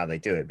see how they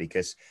do it,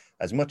 because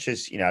as much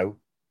as, you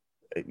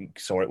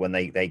saw it when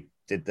they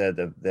did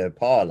the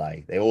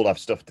parlay, they all have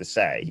stuff to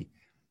say.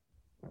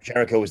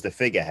 Jericho was the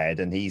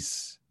figurehead, and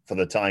he's for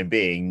the time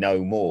being,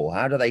 no more.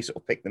 How do they sort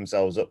of pick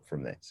themselves up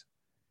from this?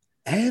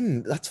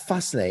 That's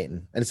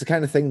fascinating. And it's the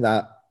kind of thing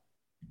that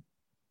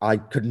I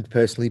couldn't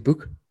personally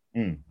book. So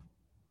I'm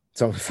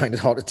going to find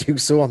it hard to do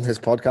so on this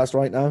podcast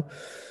right now.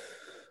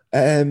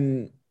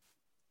 If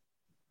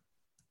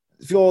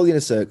you're the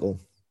Inner Circle,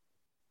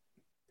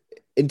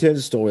 in terms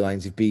of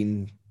storylines, you've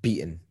been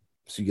beaten.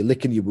 So you're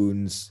licking your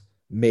wounds.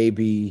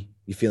 Maybe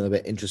you're feeling a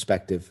bit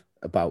introspective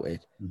about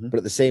it. But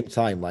at the same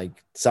time,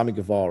 like, Sammy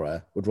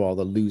Guevara would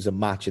rather lose a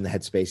match in the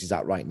headspace he's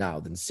at right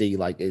now than see,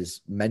 like, his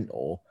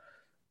mentor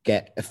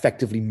get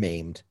effectively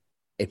maimed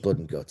at Blood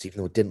and Guts, even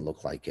though it didn't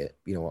look like it.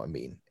 You know what I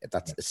mean?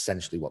 That's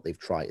essentially what they've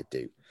tried to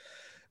do.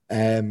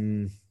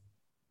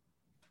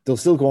 They'll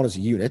still go on as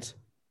a unit,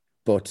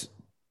 but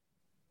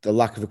the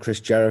lack of a Chris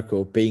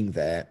Jericho being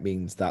there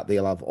means that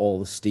they'll have all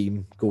the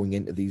steam going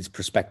into these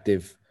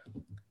prospective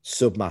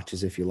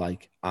sub-matches, if you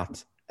like,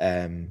 at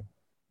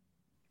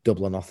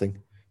Double or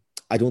Nothing.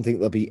 I don't think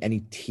there'll be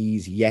any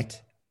tease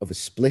yet of a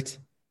split,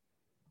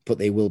 but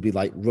they will be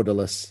like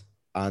rudderless,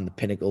 and the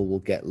Pinnacle will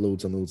get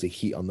loads and loads of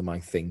heat on them, I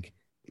think,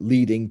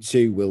 leading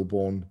to,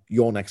 Wilborn,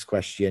 your next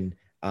question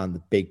and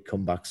the big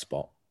comeback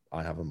spot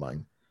I have in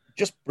mind.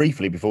 Just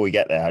briefly before we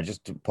get there, I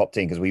just popped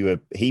in because we were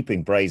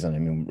heaping praise on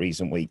him in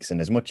recent weeks. And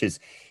as much as,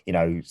 you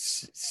know,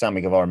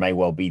 Sammy Guevara may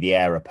well be the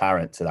heir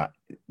apparent to that,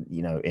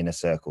 you know, Inner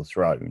Circle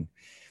throne,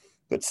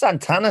 but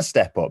Santana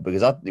step up,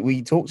 because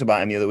we talked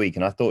about him the other week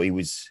and I thought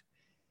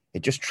it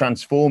just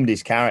transformed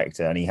his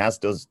character, and he has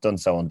done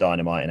so on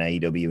Dynamite and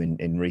AEW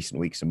in recent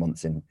weeks and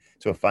months,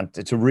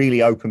 to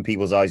really open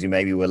people's eyes who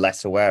maybe were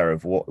less aware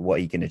of what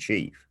he can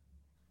achieve.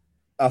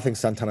 I think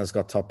Santana's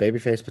got top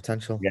babyface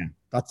potential. Yeah,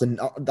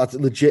 that's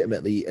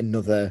legitimately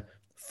another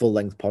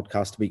full-length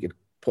podcast we could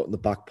put in the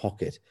back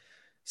pocket.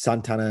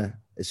 Santana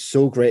is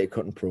so great at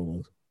cutting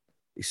promos.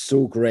 He's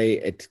so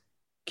great at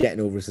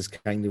getting over as this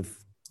kind of,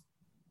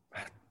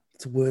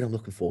 it's a word I'm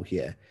looking for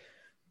here.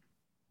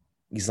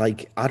 He's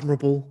like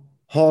admirable,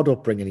 hard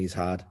upbringing he's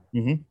had,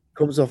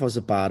 comes off as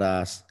a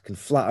badass, can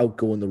flat out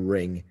go in the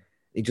ring.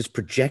 He just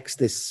projects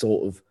this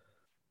sort of,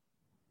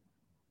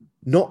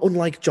 not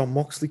unlike Jon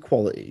Moxley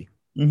quality,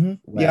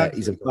 where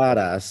he's a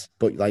badass,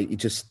 but like you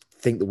just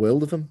think the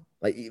world of him.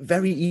 Like,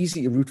 very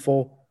easy to root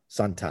for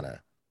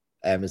Santana,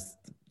 is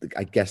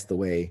I guess the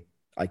way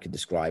I could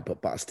describe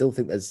it. But I still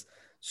think there's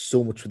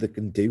so much they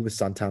can do with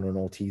Santana and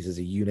Ortiz as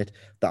a unit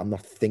that I'm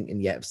not thinking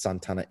yet of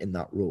Santana in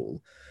that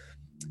role.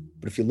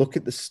 But if you look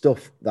at the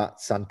stuff that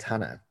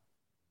Santana,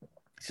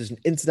 this is an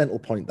incidental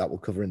point that we'll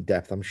cover in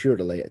depth, I'm sure, at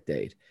a later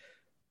date.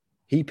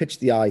 He pitched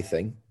the eye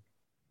thing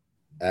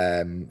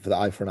for the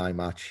eye for an eye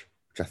match,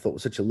 which I thought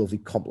was such a lovely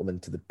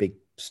compliment to the big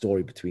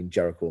story between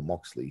Jericho and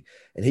Moxley.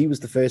 And he was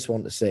the first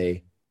one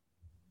to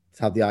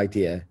have the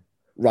idea,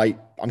 right,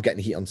 I'm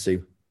getting heat on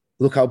Sue.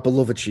 Look how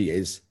beloved she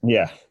is.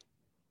 Yeah.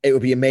 It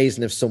would be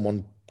amazing if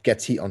someone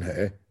gets heat on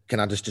her. Can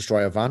I just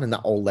destroy a van? And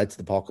that all led to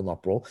the parking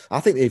lot brawl. I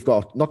think they've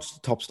got not just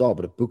a top star,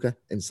 but a booker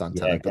in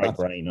Santana. Yeah, great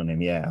brain on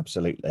him. Yeah,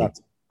 absolutely.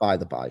 That's by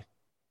the by.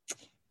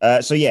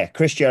 So yeah,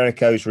 Chris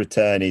Jericho's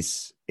return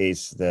is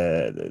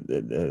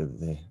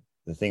the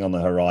thing on the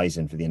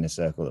horizon for the Inner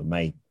Circle that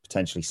may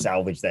potentially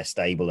salvage their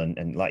stable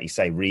and like you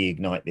say,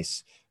 reignite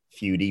this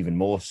feud even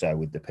more so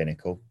with the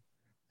Pinnacle.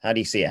 How do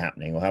you see it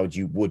happening, or how would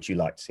you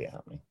like to see it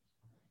happening?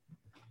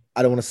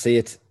 I don't want to see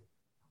it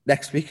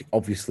next week,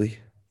 obviously.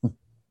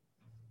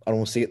 I don't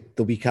want to see it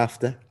the week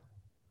after.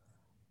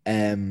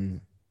 I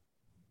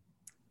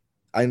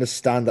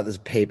understand that there's a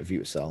pay-per-view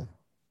to sell.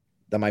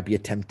 There might be a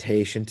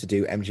temptation to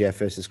do MJF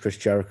versus Chris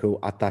Jericho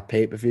at that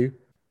pay-per-view.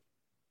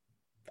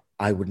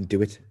 I wouldn't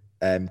do it.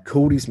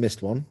 Cody's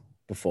missed one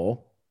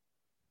before.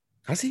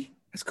 Has he?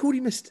 Has Cody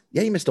missed?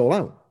 Yeah, he missed All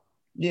Out.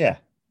 Yeah.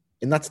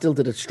 And that still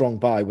did a strong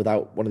buy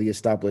without one of the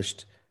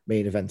established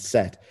main events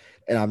set.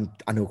 And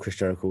I know Chris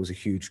Jericho is a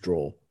huge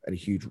draw and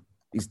he's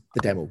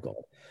the demo god.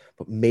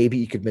 But maybe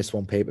he could miss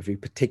one pay-per-view,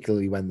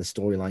 particularly when the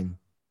storyline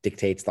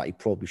dictates that he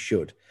probably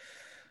should.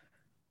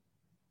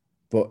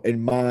 But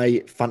in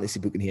my fantasy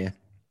booking here,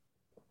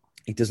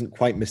 he doesn't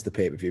quite miss the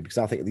pay-per-view, because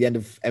I think at the end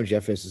of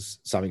MJF versus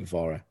Sammy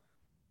Guevara,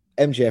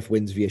 MJF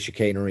wins via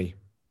chicanery,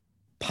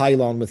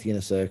 pile on with the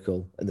Inner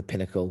Circle and the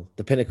Pinnacle.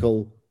 The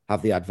Pinnacle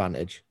have the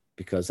advantage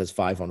because there's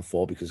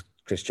 5-on-4, because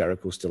Chris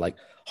Jericho's still like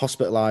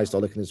hospitalized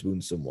or licking his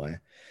wounds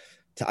somewhere.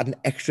 To add an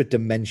extra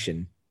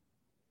dimension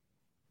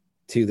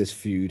to this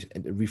feud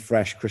and to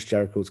refresh Chris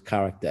Jericho's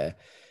character,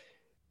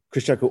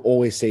 Chris Jericho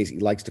always says he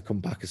likes to come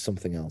back as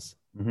something else,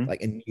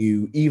 like a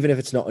new, even if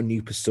it's not a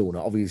new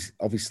persona.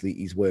 Obviously,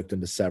 he's worked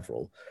under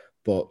several,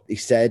 but he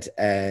said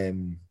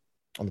on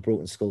the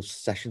Broken Skull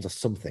sessions or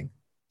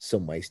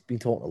somewhere, he's been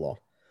talking a lot,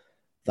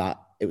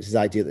 that it was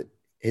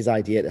his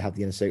idea to have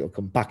the Inner Circle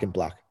come back in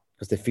black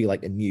because they feel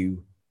like a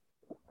new,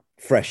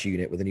 fresh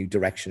unit with a new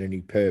direction, a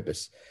new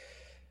purpose.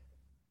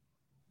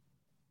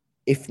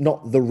 If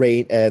not the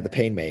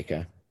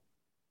Painmaker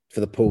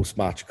for the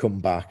post-match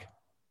comeback,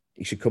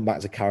 he should come back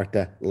as a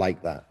character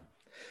like that.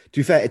 To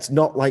be fair, it's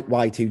not like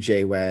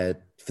Y2J,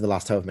 where for the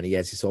last however many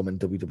years you saw him in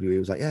WWE, it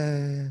was like,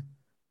 yeah.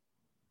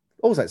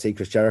 Always like to see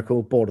Chris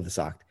Jericho, bored of this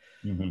act.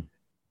 Mhm.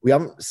 We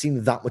haven't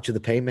seen that much of the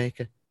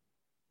Painmaker.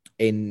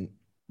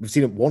 We've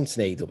seen it once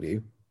in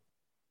AEW.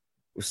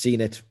 We've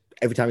seen it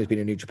every time he's been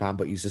in New Japan,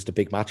 but he's just a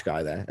big match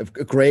guy there. A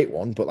great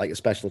one, but like a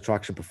special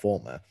attraction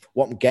performer.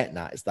 What I'm getting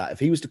at is that if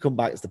he was to come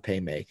back as the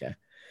Painmaker,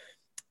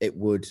 it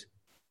would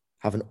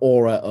have an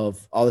aura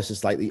of, oh, this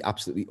is like the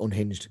absolutely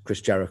unhinged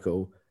Chris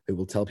Jericho who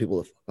will tell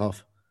people to fuck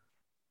off,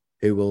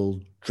 who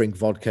will drink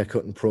vodka,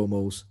 cutting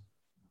promos.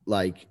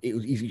 Like,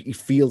 he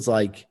feels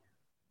like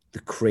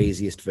the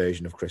craziest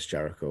version of Chris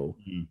Jericho.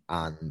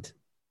 And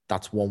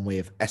that's one way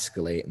of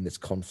escalating this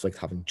conflict,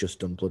 having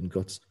just done Blood and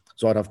Guts.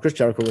 So I'd have Chris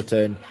Jericho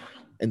return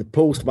in the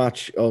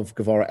post-match of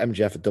Guevara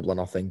MJF at Double or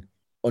Nothing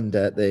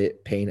under the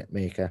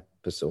Painmaker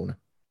persona.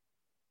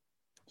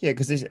 Yeah,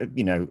 because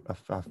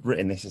I've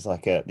written this as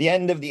like the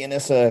end of the inner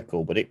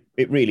circle, but it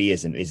really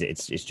isn't, is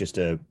it? It's just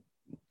a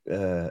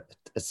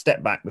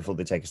step back before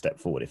they take a step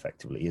forward,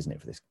 effectively, isn't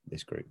it, for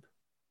this group?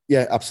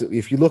 Yeah, absolutely.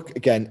 If you look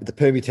again at the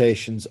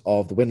permutations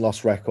of the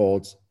win-loss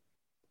records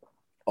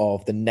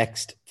of the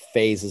next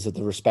phases of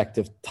the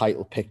respective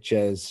title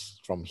pictures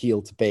from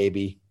heel to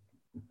baby,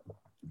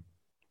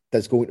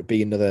 there's going to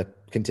be another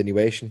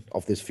continuation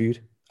of this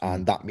feud.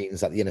 And that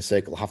means that the inner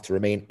circle have to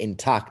remain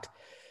intact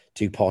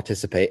to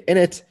participate in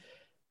it.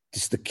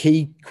 Just the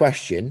key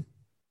question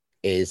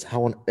is,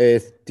 how on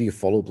earth do you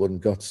follow Blood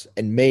and Guts?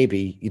 And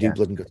maybe you do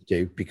Blood and Guts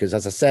too, because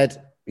as I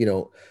said,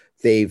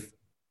 they've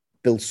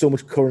built so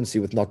much currency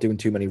with not doing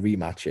too many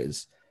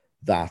rematches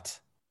that,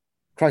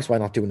 Christ, why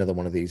not do another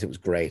one of these? It was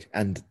great.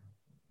 And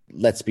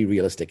let's be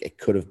realistic, it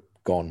could have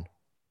gone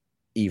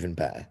even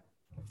better.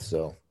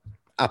 So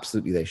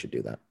absolutely they should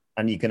do that.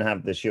 And you can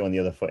have the shoe on the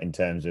other foot in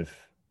terms of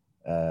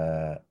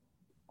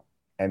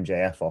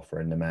MJF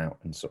offering them out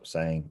and sort of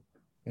saying,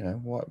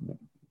 what,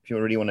 if you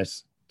really want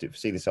to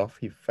see this off,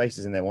 your face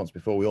is in there once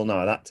before. We all know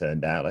how that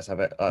turned out. Let's have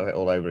it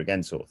all over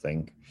again, sort of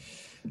thing.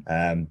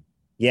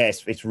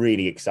 It's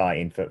really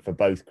exciting for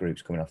both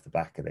groups coming off the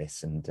back of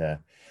this. And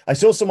I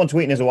saw someone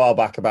tweeting us a while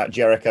back about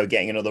Jericho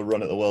getting another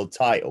run at the world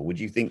title. Would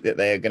you think that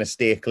they're going to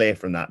steer clear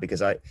from that?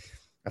 Because I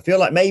feel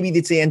like maybe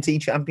the TNT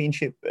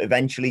Championship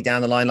eventually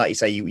down the line, like you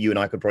say, you and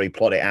I could probably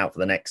plot it out for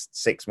the next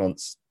 6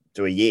 months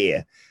to a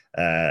year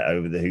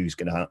over who's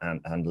going to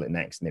handle it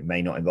next. And it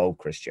may not involve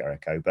Chris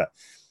Jericho. But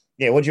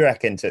yeah, what do you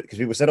reckon? Because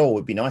people said, it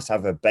would be nice to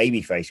have a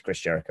babyface Chris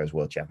Jericho as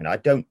world champion. I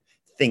don't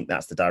think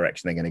that's the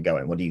direction they're going to go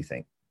in. What do you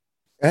think?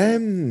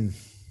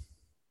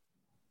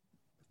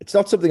 It's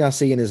not something I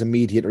see in his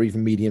immediate or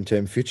even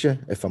medium-term future,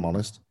 if I'm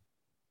honest.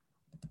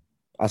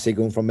 I see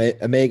going from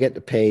Omega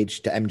to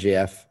Page to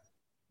MJF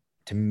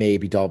to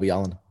maybe Darby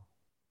Allin.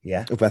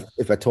 Yeah. If we're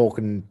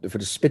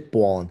just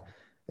spitballing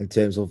in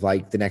terms of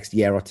like the next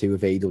year or two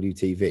of AEW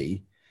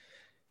TV,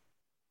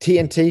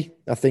 TNT,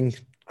 I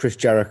think Chris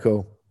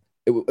Jericho,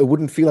 it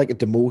wouldn't feel like a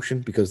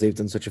demotion because they've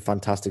done such a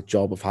fantastic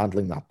job of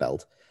handling that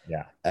belt.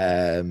 Yeah.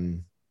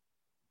 And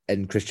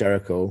Chris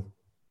Jericho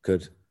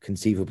could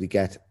conceivably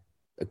get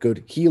a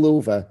good heel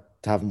over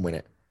to have him win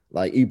it.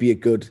 Like, he'd be a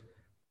good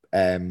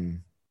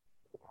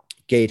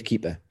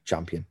gatekeeper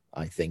champion,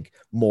 I think,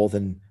 more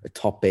than a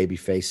top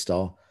babyface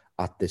star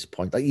at this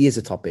point. Like, he is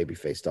a top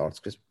babyface star, it's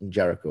Chris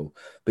Jericho,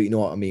 but you know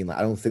what I mean? Like,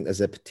 I don't think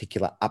there's a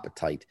particular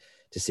appetite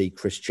to see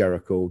Chris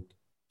Jericho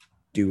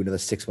do another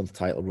 6-month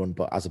title run,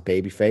 but as a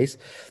babyface,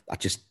 I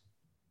just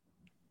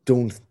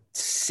don't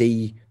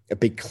see a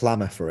big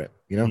clamor for it,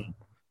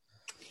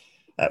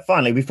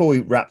 Finally, before we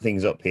wrap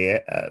things up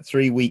here,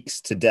 3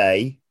 weeks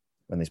today,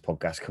 when this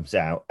podcast comes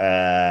out,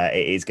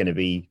 it is going to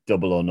be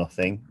Double or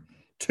Nothing.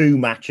 2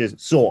 matches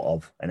sort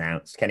of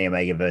announced. Kenny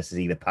Omega versus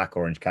either Pac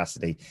or Orange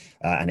Cassidy,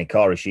 and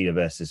Hikaru Shida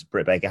versus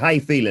Britt Baker. How are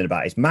you feeling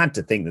about it? It's mad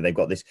to think that they've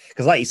got this,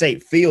 because like you say,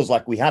 it feels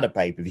like we had a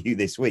pay-per-view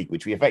this week,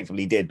 which we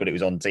effectively did, but it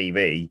was on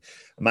TV.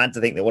 Mad to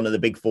think that one of the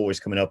big 4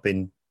 is coming up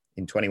in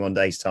 21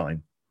 days'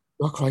 time.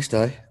 Oh, Christ,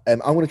 I'm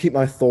going to keep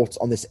my thoughts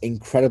on this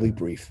incredibly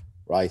brief,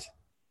 right?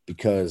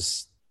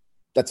 Because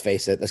let's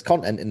face it, there's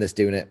content in this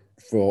doing it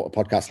for a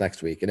podcast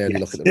next week. An early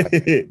look at the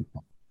record.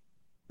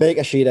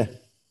 Baker Shida,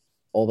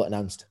 all but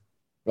announced.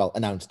 Well,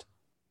 announced.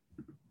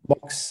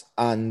 Mox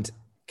and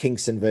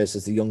Kingston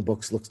versus the Young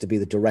Bucks looks to be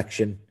the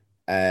direction,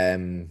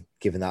 given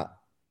that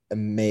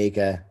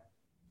Omega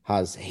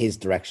has his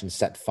direction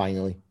set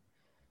finally.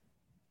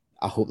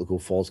 I hope they'll go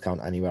Falls Count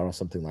Anywhere or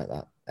something like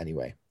that.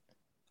 Anyway,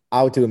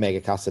 I would do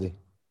Omega Cassidy.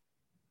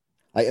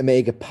 Like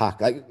Omega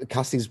Pac. Like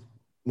Cassidy's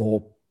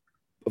more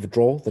of a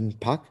draw than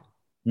Pac.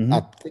 Mm-hmm.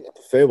 I think I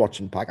prefer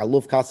watching Pac. I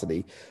love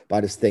Cassidy, but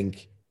I just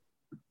think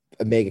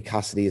Omega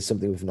Cassidy is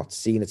something we've not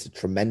seen. It's a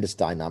tremendous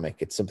dynamic.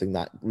 It's something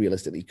that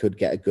realistically could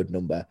get a good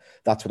number.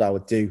 That's what I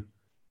would do.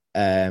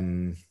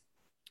 So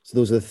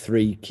those are the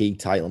 3 key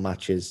title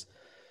matches.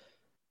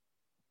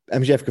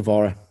 MJF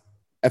Guevara,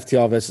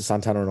 FTR versus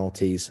Santana and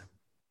Ortiz.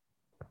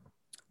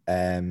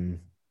 Me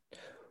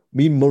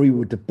and Murray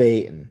were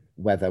debating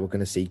whether we're going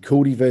to see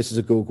Cody versus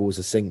Ogogo as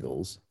a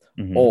singles,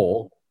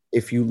 or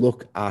if you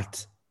look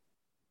at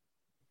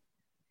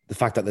the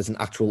fact that there's an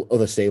actual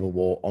other stable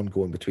war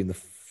ongoing between the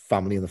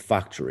family and the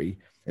factory.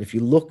 And if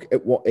you look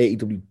at what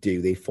AEW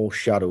do, they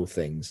foreshadow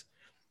things.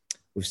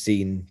 We've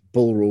seen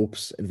bull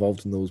ropes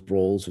involved in those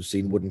brawls. We've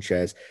seen wooden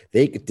chairs.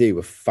 They could do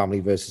a family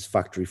versus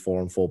factory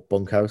 4-on-4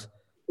 bunkhouse.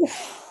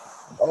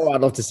 Oh,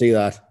 I'd love to see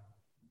that.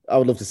 I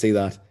would love to see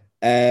that.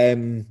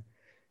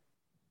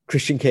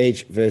 Christian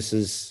Cage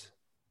versus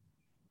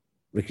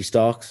Ricky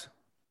Starks.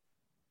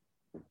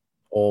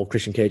 Or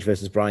Christian Cage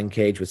versus Brian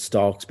Cage, with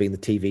Starks being the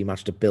TV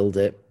match to build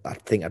it. I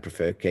think I'd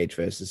prefer Cage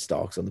versus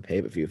Starks on the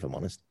pay-per-view, if I'm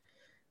honest.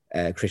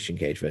 Christian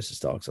Cage versus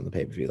Starks on the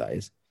pay-per-view, that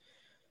is.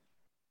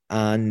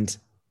 And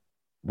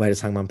where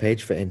does Hangman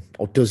Page fit in?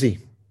 Or does he?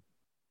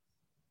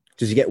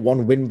 Does he get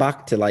one win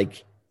back to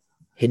like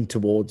hint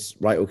towards,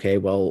 right, okay,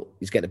 well,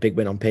 he's getting a big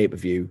win on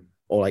pay-per-view,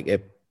 or like a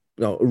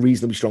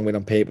reasonably strong win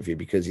on pay-per-view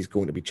because he's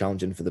going to be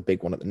challenging for the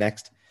big one at the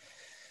next.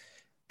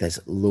 There's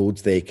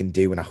loads they can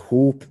do, and I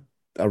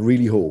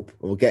really hope,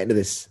 and we'll get into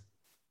this,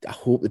 I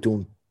hope they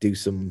don't do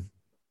some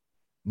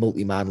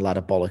multi-man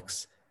ladder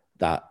bollocks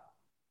that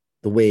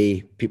the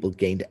way people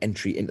gained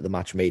entry into the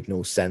match made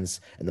no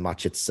sense, and the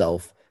match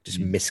itself just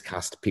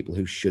miscast people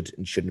who should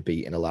and shouldn't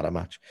be in a ladder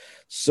match.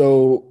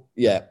 So,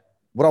 yeah,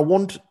 what I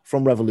want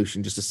from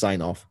Revolution, just to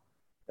sign off,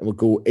 and we'll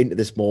go into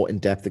this more in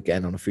depth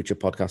again on a future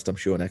podcast, I'm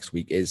sure, next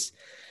week, is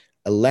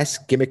a less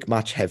gimmick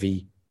match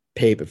heavy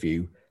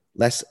pay-per-view,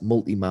 less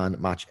multi-man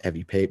match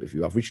heavy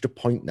pay-per-view. I've reached a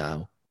point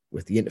now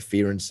with the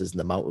interferences and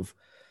the amount of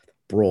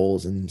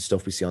brawls and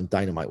stuff we see on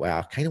Dynamite where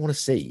I kind of want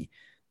to see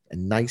a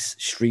nice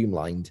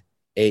streamlined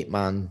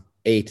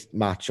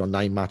 8-match or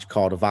 9-match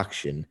card of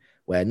action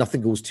where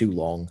nothing goes too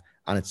long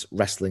and it's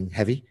wrestling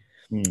heavy.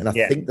 And I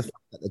think the fact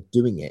that they're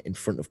doing it in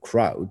front of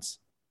crowds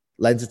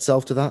lends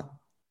itself to that.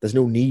 There's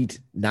no need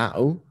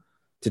now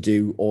to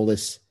do all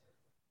this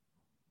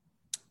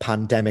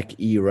pandemic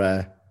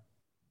era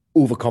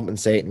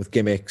overcompensating with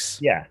gimmicks,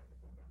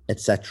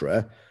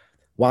 etc.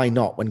 Why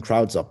not, when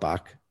crowds are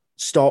back,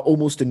 start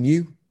almost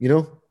anew, you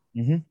know?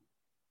 Mm-hmm.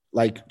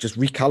 Like, just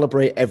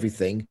recalibrate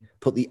everything,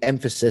 put the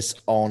emphasis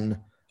on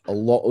a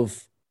lot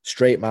of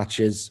straight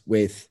matches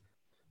with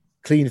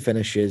clean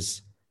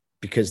finishes,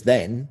 because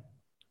then,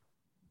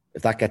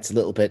 if that gets a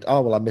little bit,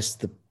 oh, well, I missed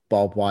the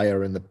barbed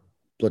wire and the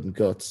blood and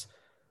guts,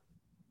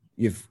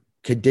 you've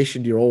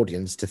conditioned your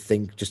audience to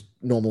think just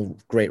normal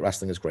great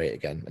wrestling is great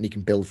again, and you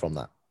can build from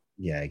that.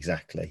 Yeah,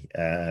 exactly.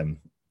 I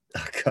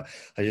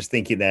was just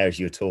thinking there as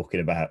you were talking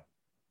about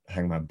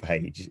Hangman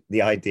Page,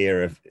 the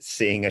idea of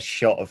seeing a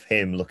shot of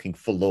him looking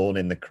forlorn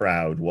in the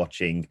crowd,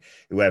 watching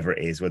whoever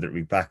it is, whether it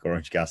be Pac or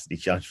Orange Cassidy,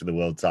 challenge for the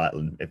world title,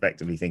 and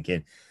effectively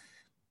thinking,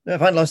 no,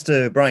 if I'd lost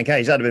to Brian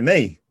Cage, that'd have been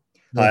me.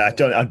 Yeah. I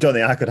don't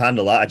think I could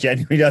handle that. I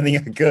genuinely don't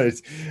think I could.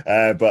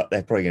 But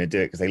they're probably going to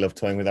do it because they love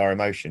toying with our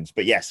emotions.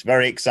 But yes,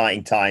 very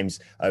exciting times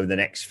over the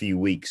next few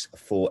weeks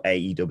for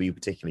AEW,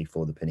 particularly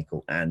for the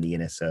Pinnacle and the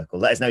Inner Circle.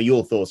 Let us know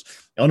your thoughts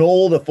on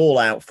all the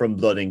fallout from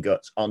Blood and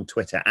Guts on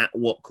Twitter at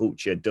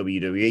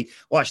WhatCultureWWE.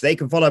 Well, actually, they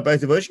can follow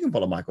both of us. You can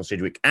follow Michael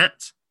Sidgwick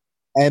at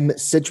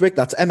Sidgwick.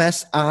 That's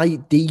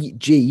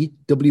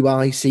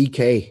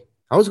MSIDGWICK.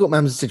 I always got Mams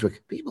and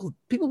Sidgwick. People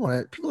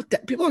are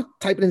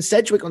typing in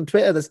Sedgwick on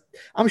Twitter.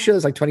 I'm sure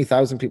there's like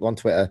 20,000 people on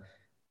Twitter.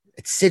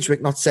 It's Sidgwick,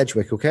 not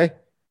Sedgwick, okay?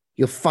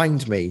 You'll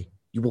find me.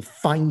 You will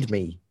find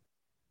me.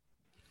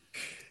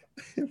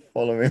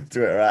 Follow me on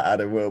Twitter at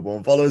Adam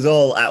Wilborn. Follow us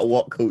all at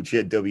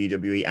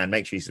WhatCultureWWE, and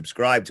make sure you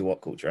subscribe to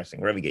What Culture Wrestling,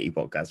 wherever you get your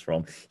podcasts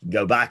from. You can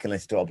go back and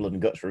listen to our Blood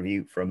and Guts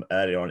review from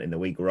earlier on in the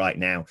week right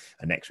now.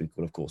 And next week,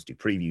 we'll, of course, do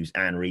previews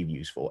and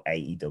reviews for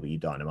AEW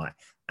Dynamite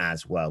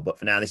as well. But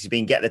for now, this has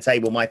been Get the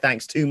Table. My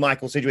thanks to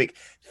Michael Sidgwick.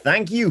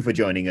 Thank you for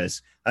joining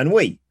us, and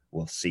we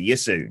will see you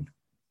soon.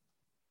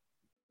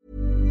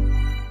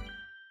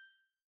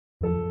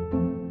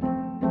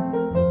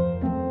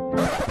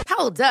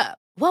 Hold up.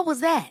 What was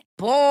that?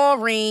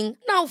 Boring.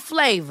 No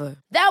flavor.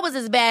 That was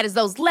as bad as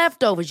those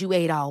leftovers you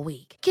ate all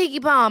week.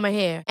 Keke Palmer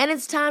here. And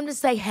it's time to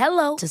say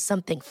hello to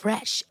something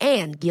fresh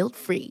and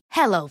guilt-free.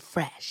 Hello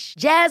Fresh.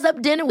 Jazz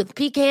up dinner with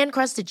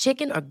pecan-crusted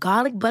chicken or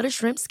garlic butter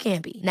shrimp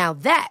scampi. Now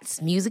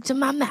that's music to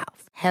my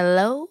mouth.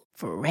 Hello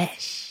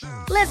Fresh.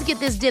 Let's get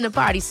this dinner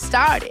party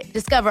started.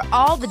 Discover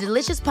all the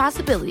delicious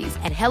possibilities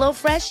at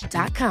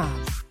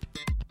HelloFresh.com.